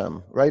push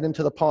them right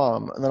into the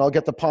palm. And then I'll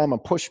get the palm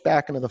and push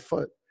back into the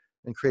foot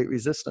and create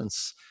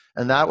resistance.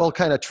 And that will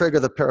kind of trigger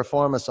the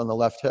piriformis on the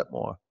left hip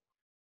more.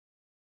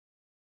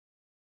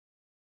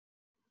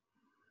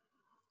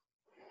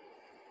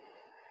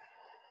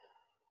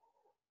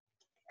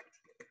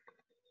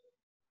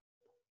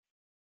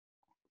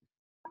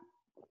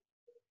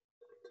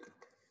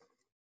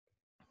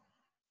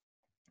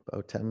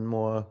 About 10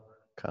 more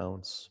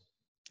counts.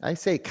 I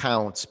say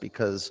counts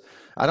because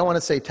I don't want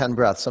to say 10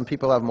 breaths. Some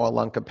people have more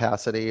lung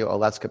capacity or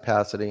less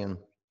capacity, and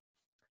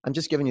I'm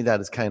just giving you that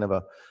as kind of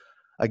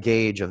a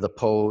gauge of the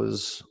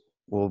pose.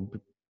 We're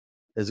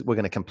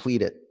going to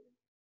complete it.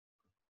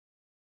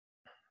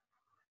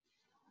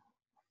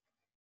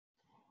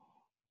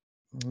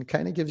 It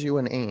kind of gives you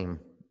an aim,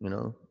 you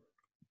know.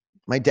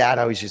 My dad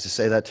always used to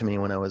say that to me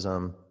when I was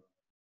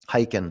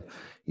hiking.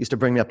 He used to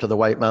bring me up to the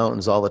White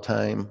Mountains all the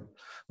time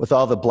with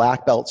all the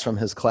black belts from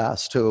his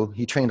class too.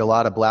 He trained a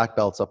lot of black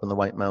belts up in the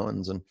White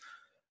Mountains. And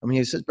I mean,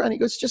 he says, Brent, he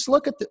goes, just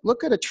look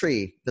at a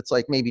tree that's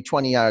like maybe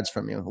 20 yards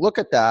from you. Look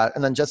at that,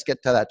 and then just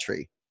get to that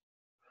tree.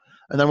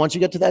 And then once you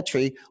get to that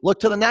tree, look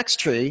to the next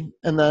tree,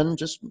 and then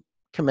just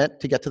commit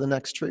to get to the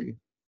next tree.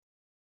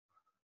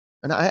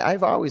 And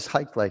I've always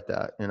hiked like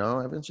that, you know.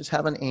 Everyone's just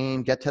have an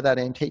aim, get to that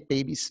aim, take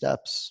baby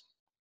steps.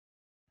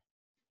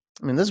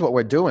 I mean, this is what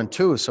we're doing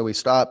too, so we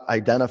stop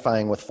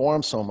identifying with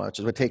form so much,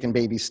 as we're taking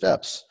baby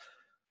steps.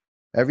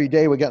 Every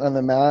day we're getting on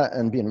the mat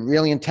and being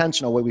really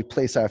intentional where we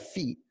place our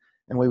feet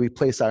and where we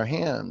place our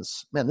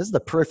hands. Man, this is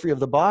the periphery of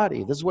the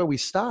body. This is where we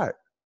start.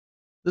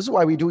 This is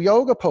why we do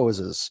yoga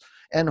poses.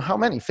 And how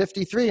many?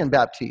 53 in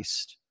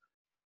Baptiste.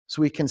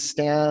 So we can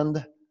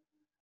stand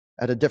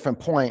at a different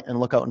point and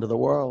look out into the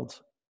world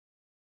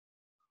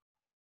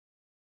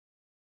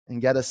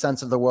and get a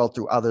sense of the world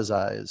through others'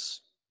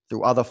 eyes,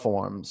 through other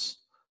forms,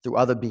 through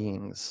other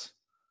beings.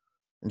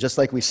 And just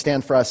like we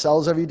stand for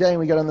ourselves every day and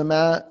we get on the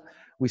mat,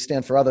 we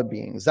stand for other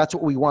beings. That's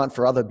what we want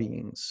for other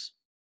beings.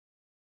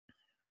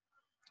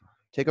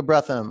 Take a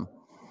breath in.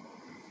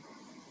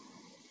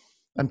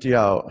 Empty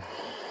out.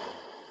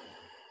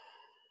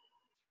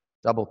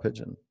 Double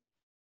pigeon.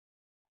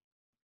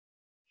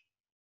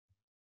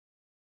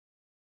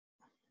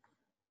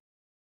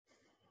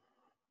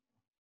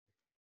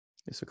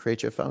 So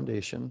create your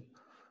foundation,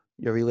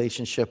 your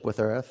relationship with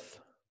Earth.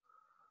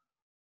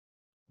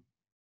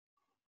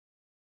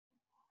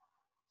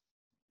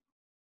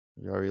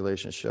 Your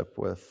relationship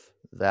with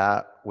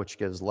that which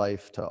gives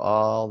life to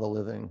all the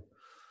living.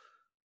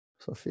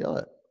 So feel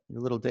it. Your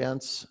little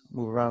dance,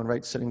 move around,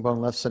 right sitting bone,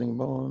 left sitting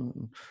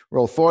bone.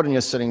 Roll forward in your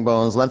sitting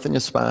bones, lengthen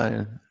your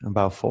spine, and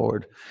bow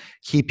forward.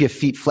 Keep your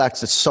feet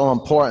flexed. It's so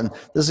important.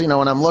 This is,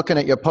 when I'm looking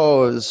at your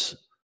pose,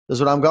 this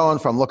is what I'm going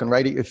for. I'm looking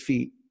right at your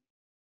feet.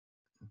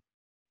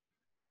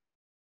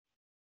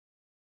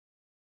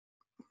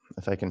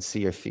 If I can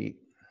see your feet.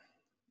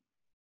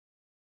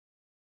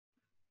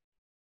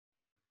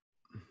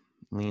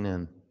 Lean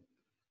in.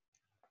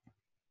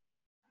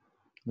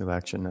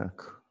 Relax your neck.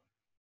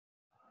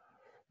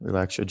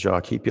 Relax your jaw.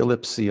 Keep your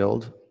lips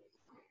sealed.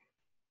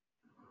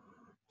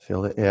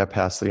 Feel the air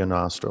pass through your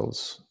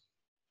nostrils.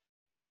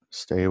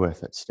 Stay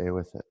with it. Stay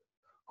with it.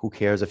 Who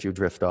cares if you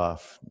drift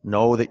off?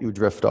 Know that you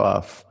drift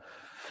off.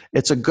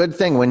 It's a good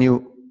thing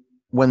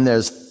when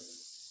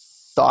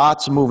there's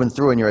thoughts moving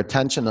through and your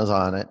attention is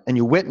on it and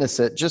you witness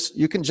it,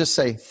 you can just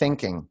say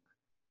thinking.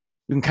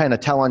 You can kind of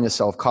tell on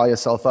yourself, call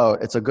yourself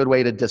out. It's a good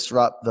way to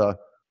disrupt the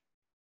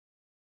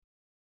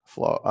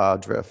flow,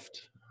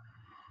 drift.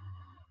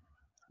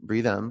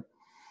 Breathe in.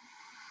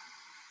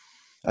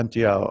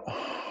 Empty out.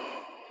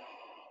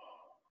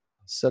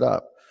 Sit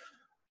up.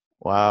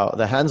 Wow,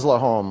 the Hensler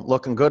home,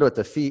 looking good with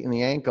the feet and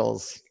the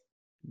ankles.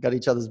 Got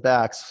each other's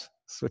backs.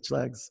 Switch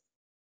legs.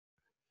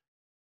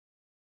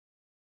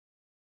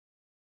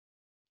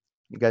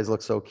 You guys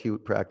look so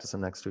cute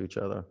practicing next to each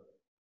other.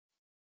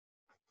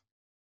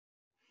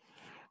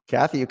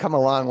 Kathy, you come a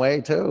long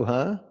way too,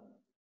 huh?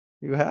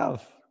 You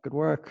have. Good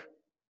work.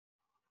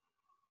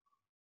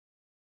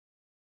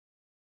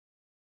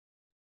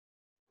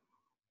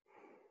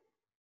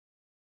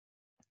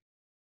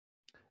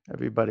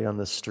 Everybody on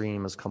this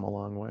stream has come a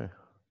long way.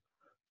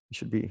 You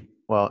should be,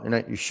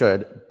 you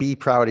should be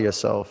proud of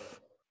yourself.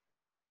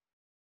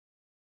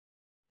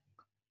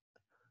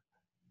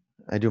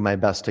 I do my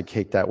best to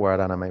take that word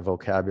out of my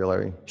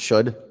vocabulary.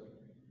 Should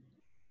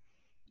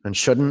and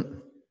shouldn't.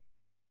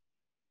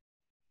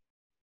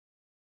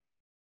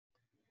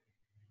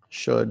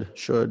 Should.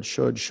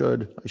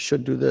 I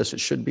should do this. It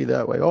should be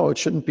that way. Oh, it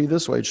shouldn't be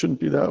this way. It shouldn't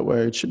be that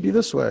way. It should be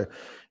this way.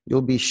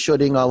 You'll be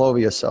shoulding all over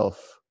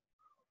yourself.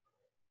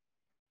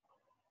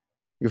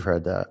 You've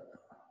heard that.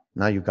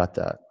 Now you got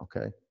that,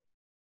 okay?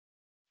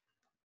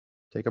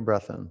 Take a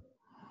breath in.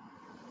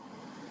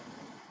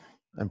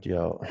 Empty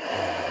out.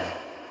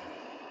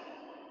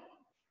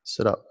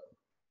 Sit up.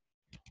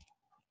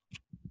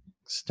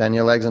 Extend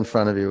your legs in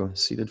front of you,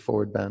 seated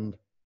forward bend.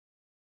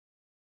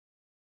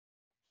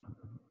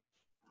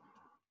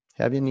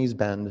 Have your knees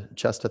bend,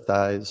 chest to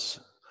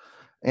thighs.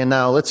 And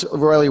now let's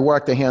really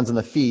work the hands and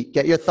the feet.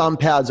 Get your thumb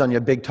pads on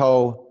your big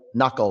toe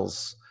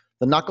knuckles.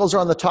 The knuckles are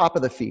on the top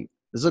of the feet.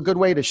 This is a good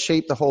way to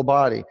shape the whole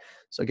body.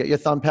 So get your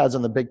thumb pads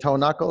on the big toe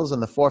knuckles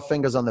and the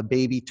forefingers on the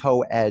baby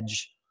toe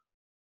edge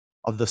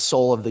of the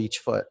sole of each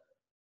foot.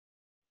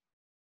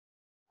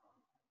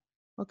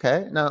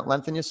 Okay, now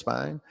lengthen your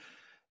spine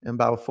and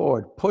bow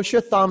forward. Push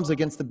your thumbs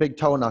against the big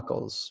toe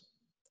knuckles.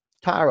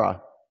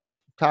 Tara,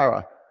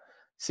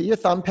 see your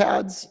thumb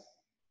pads?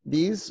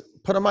 These,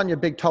 put them on your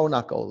big toe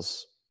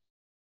knuckles.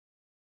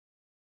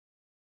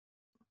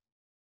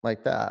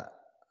 Like that.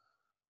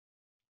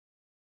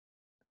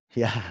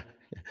 Yeah.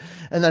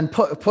 And then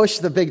push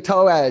the big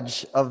toe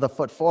edge of the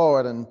foot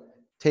forward and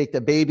take the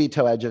baby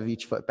toe edge of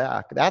each foot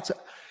back. That's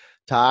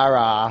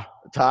Tara,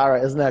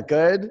 isn't that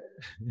good?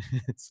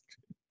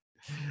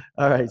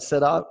 All right,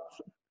 sit up.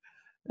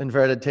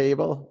 Inverted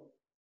table.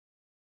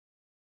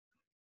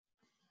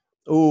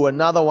 Ooh,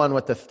 another one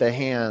with the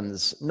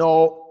hands.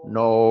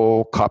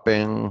 No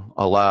cupping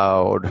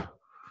allowed.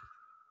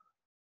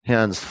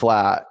 Hands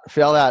flat.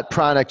 Feel that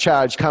pranic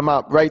charge come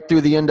up right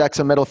through the index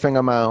and middle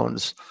finger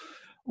mounds.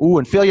 Ooh,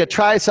 and feel your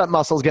tricep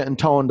muscles getting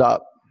toned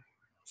up.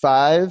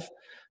 5.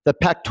 The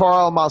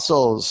pectoral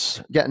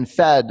muscles getting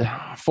fed.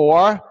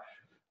 4.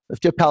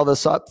 Lift your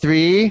pelvis up.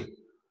 3,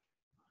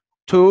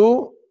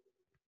 2.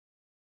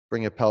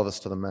 Bring your pelvis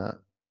to the mat.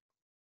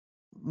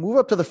 Move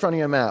up to the front of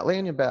your mat. Lay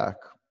on your back.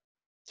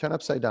 Turn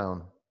upside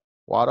down.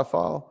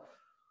 Waterfall.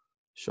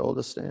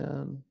 Shoulder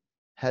stand.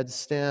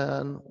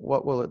 Headstand.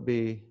 What will it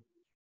be?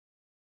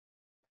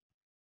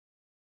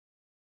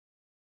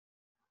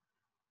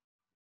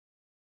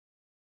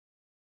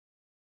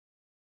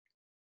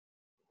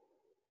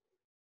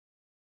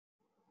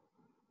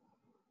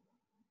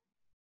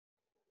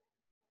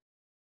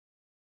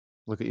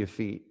 Look at your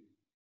feet.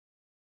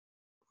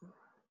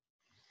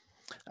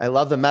 I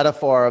love the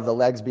metaphor of the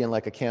legs being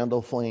like a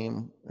candle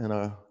flame in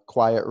a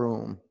quiet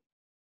room.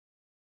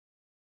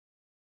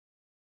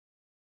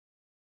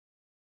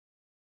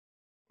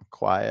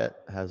 Quiet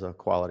has a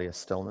quality of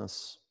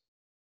stillness.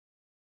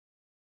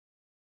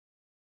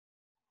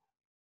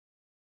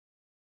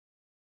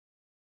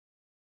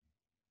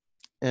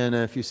 And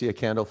if you see a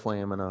candle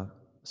flame in a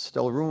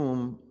still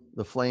room,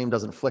 the flame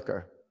doesn't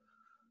flicker.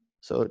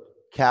 So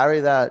carry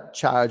that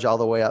charge all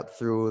the way up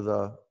through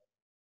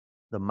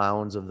the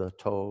mounds of the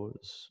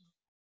toes.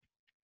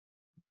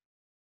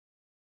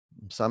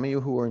 Some of you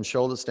who are in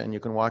shoulder stand,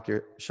 you can walk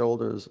your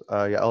shoulders,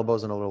 your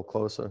elbows in a little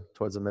closer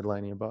towards the midline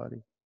of your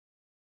body.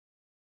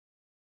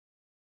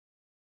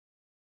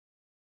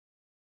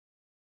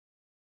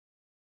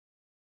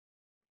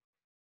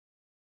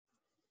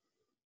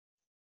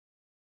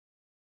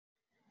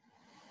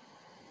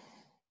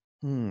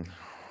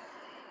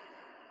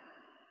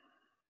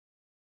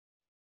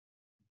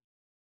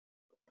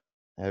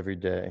 Every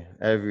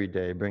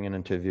day, bringing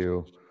into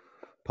view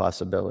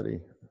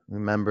possibility.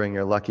 Remembering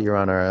you're lucky you're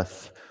on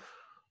earth.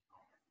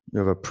 You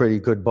have a pretty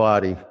good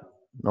body,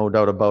 no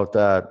doubt about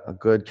that. A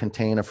good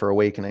container for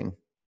awakening.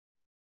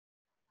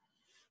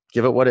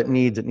 Give it what it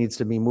needs. It needs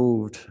to be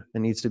moved. It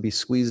needs to be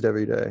squeezed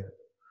every day.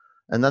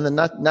 And then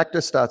the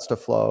nectar starts to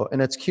flow,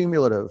 and it's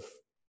cumulative.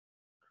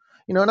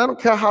 You know, and I don't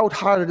care how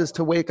hard it is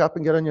to wake up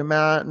and get on your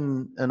mat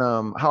and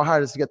how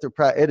hard it is to get through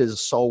practice. It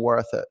is so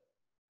worth it.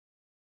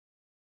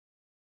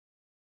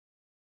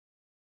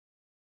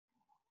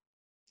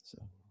 So,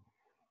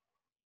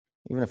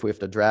 even if we have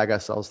to drag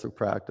ourselves through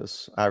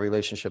practice, our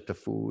relationship to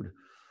food,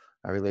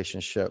 our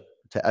relationship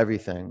to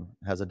everything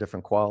has a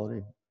different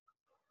quality.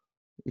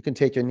 You can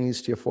take your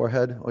knees to your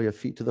forehead or your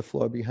feet to the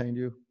floor behind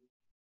you.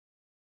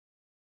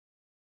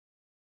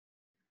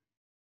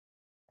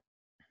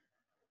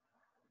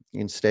 You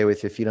can stay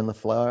with your feet on the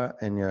floor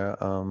and your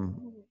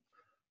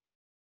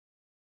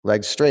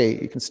legs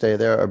straight. You can stay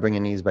there or bring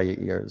your knees by your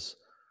ears.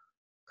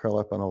 Curl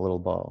up on a little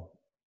ball.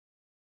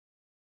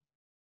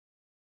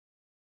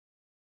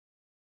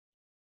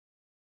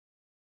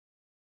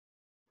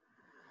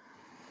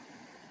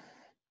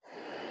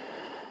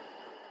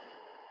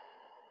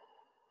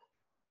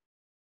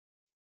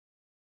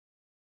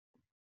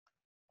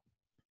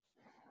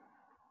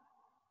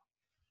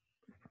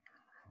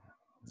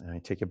 All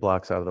right, take your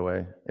blocks out of the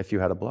way, if you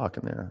had a block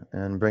in there,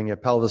 and bring your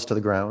pelvis to the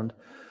ground.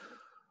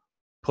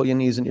 Pull your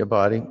knees into your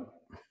body.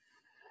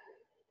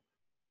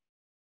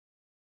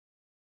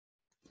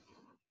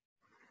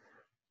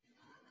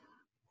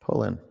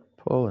 Pull in,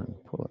 pull in,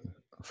 pull in.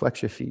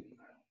 Flex your feet.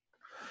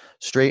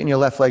 Straighten your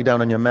left leg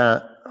down on your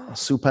mat.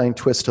 Supine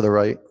twist to the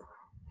right.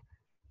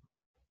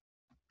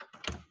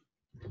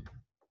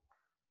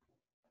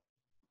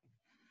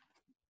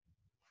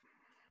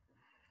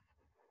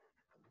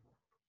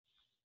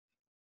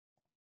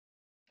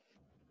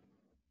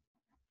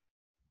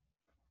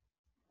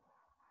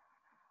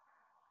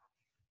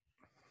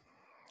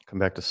 Come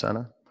back to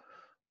center.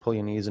 Pull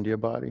your knees into your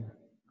body.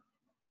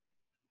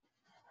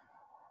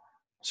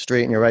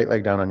 Straighten your right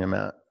leg down on your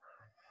mat.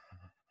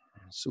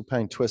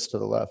 Supine twist to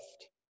the left.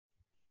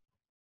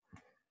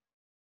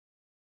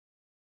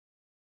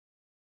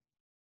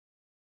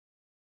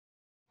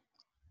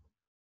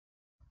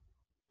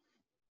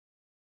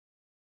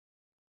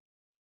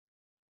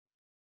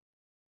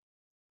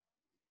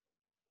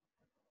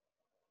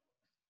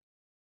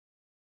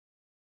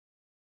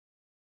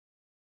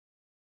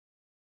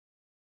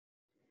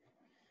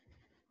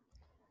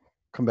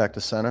 Come back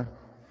to center.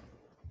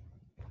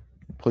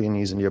 Pull your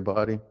knees into your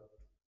body.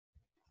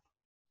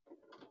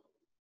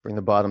 Bring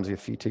the bottoms of your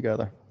feet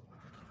together.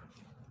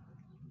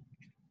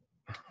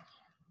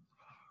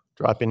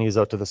 Drop your knees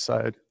out to the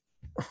side.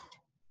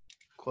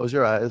 Close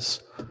your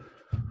eyes.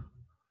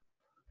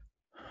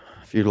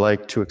 If you'd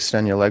like to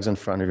extend your legs in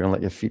front of you and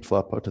let your feet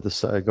flop out to the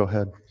side, go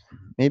ahead.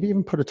 Maybe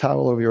even put a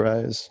towel over your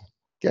eyes.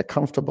 Get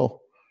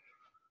comfortable.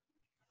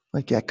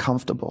 Get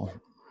comfortable.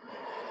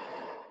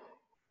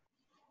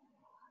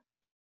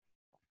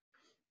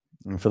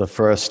 And for the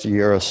first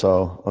year or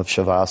so of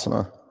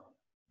Shavasana,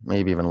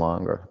 maybe even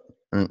longer,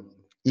 and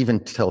even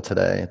till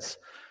today, it's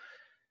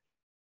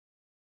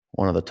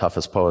one of the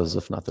toughest poses,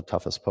 if not the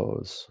toughest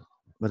pose.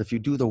 But if you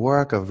do the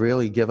work of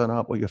really giving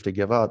up what you have to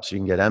give up so you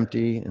can get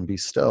empty and be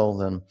still,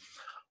 then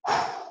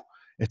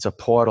it's a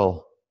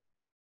portal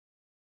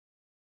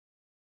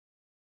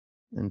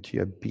into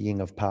your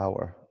being of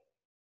power.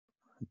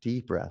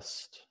 Deep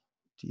rest,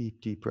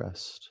 deep, deep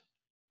rest.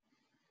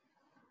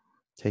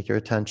 Take your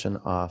attention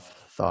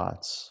off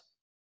thoughts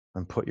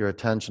and put your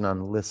attention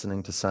on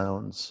listening to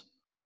sounds.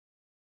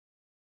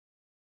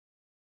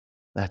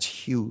 That's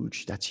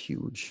huge. That's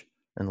huge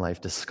in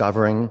life.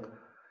 Discovering,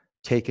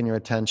 taking your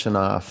attention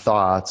off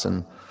thoughts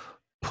and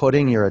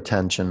putting your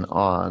attention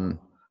on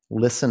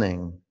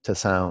listening to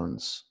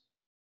sounds.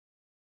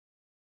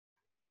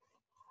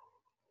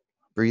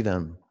 Breathe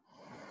in.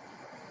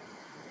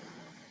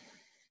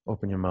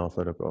 Open your mouth,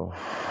 let it go.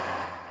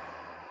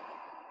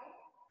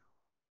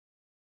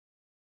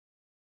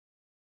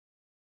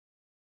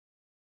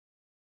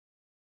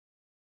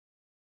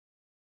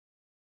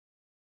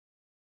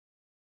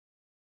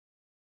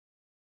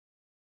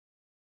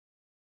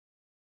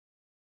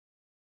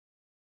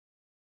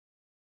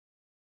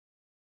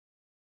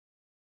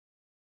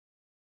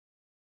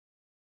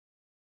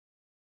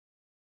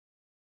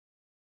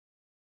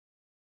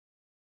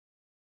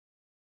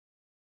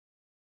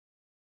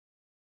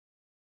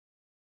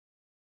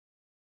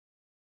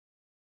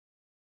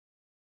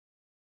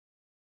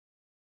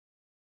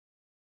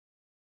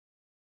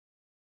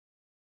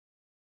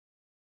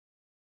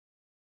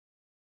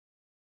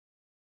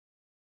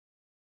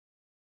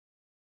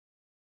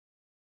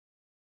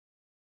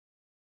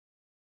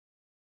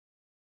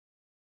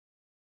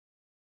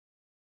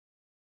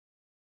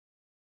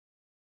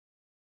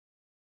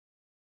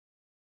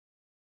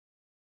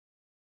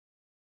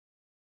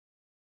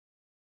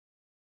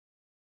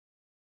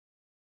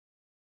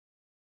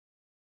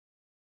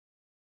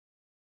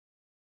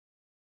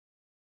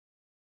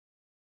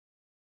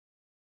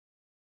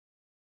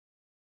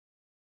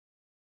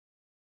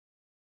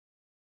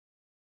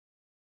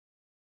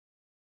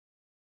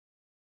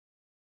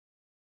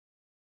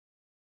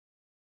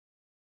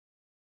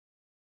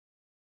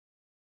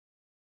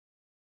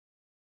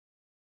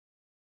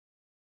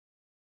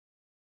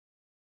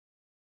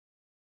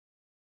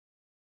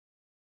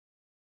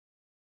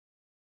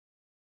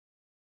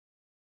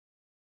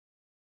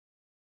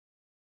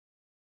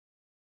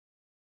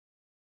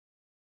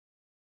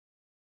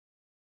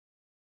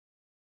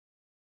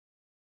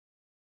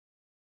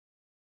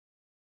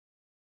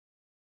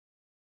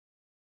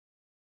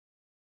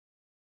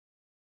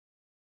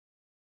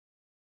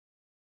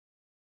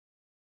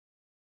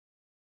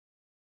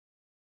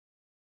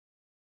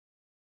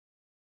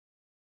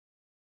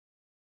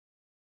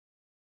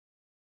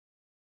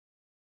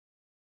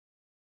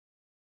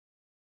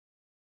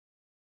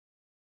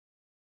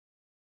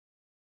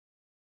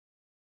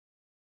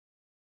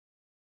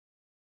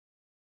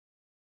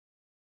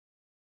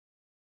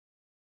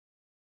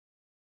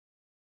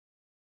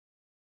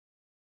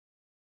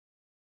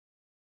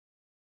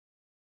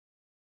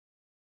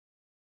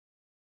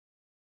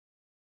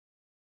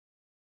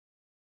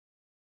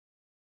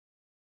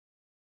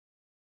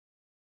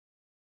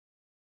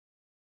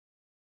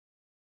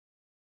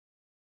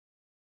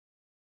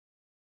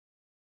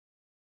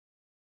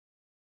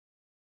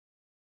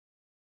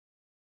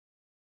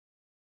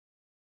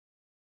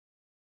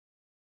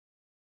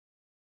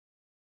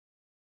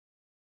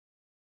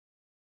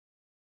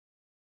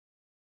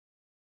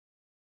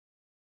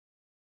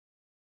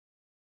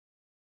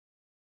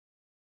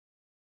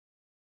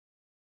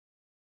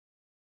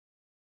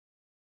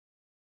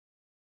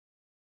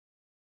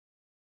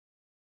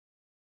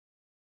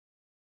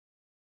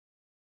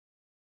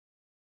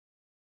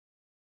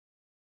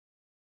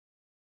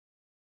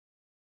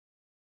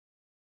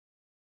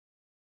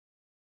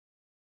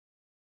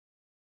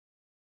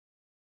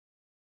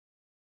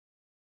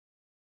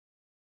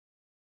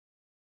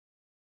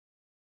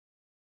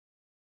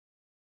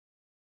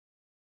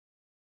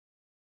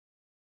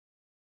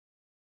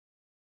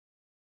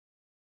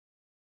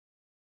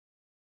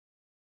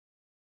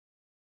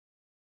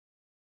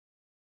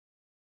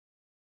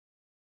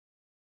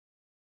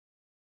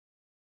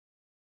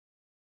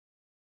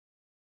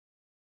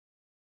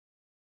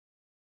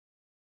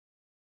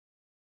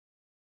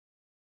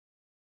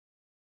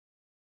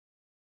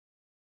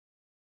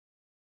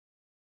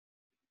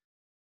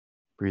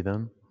 Breathe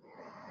in.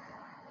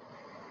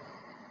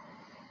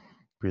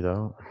 Breathe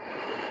out.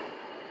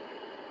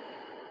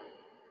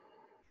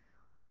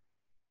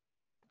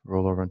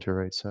 Roll over onto your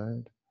right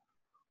side.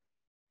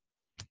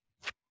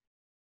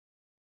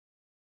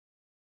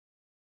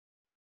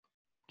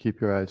 Keep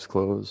your eyes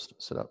closed.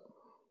 Sit up.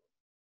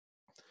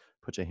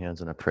 Put your hands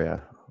in a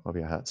prayer over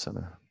your heart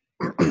center.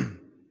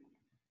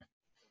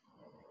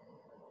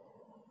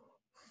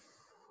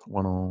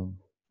 One Om.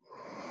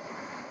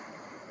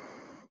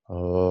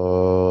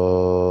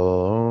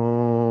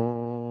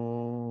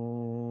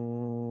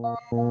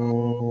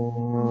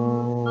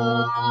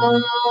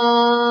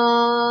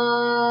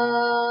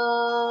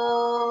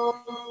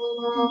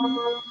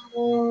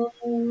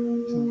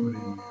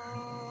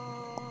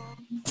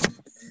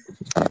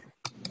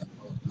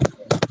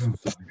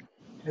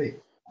 Hey.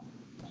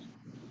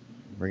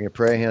 Bring your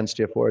prayer hands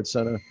to your forward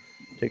center.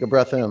 Take a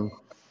breath in.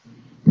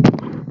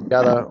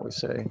 Together, we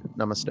say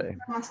namaste.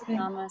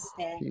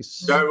 Namaste.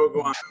 Peace.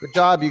 Good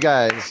job, you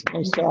guys.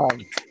 Nice job.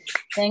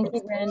 Thank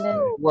you, Brandon.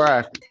 Good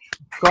work.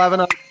 Go have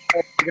another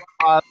day. Get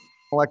a lot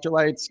of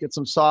electrolytes, get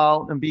some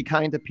salt, and be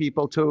kind to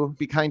people too.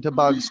 Be kind to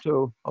bugs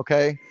too,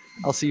 okay?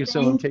 I'll see you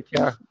soon. Take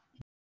care.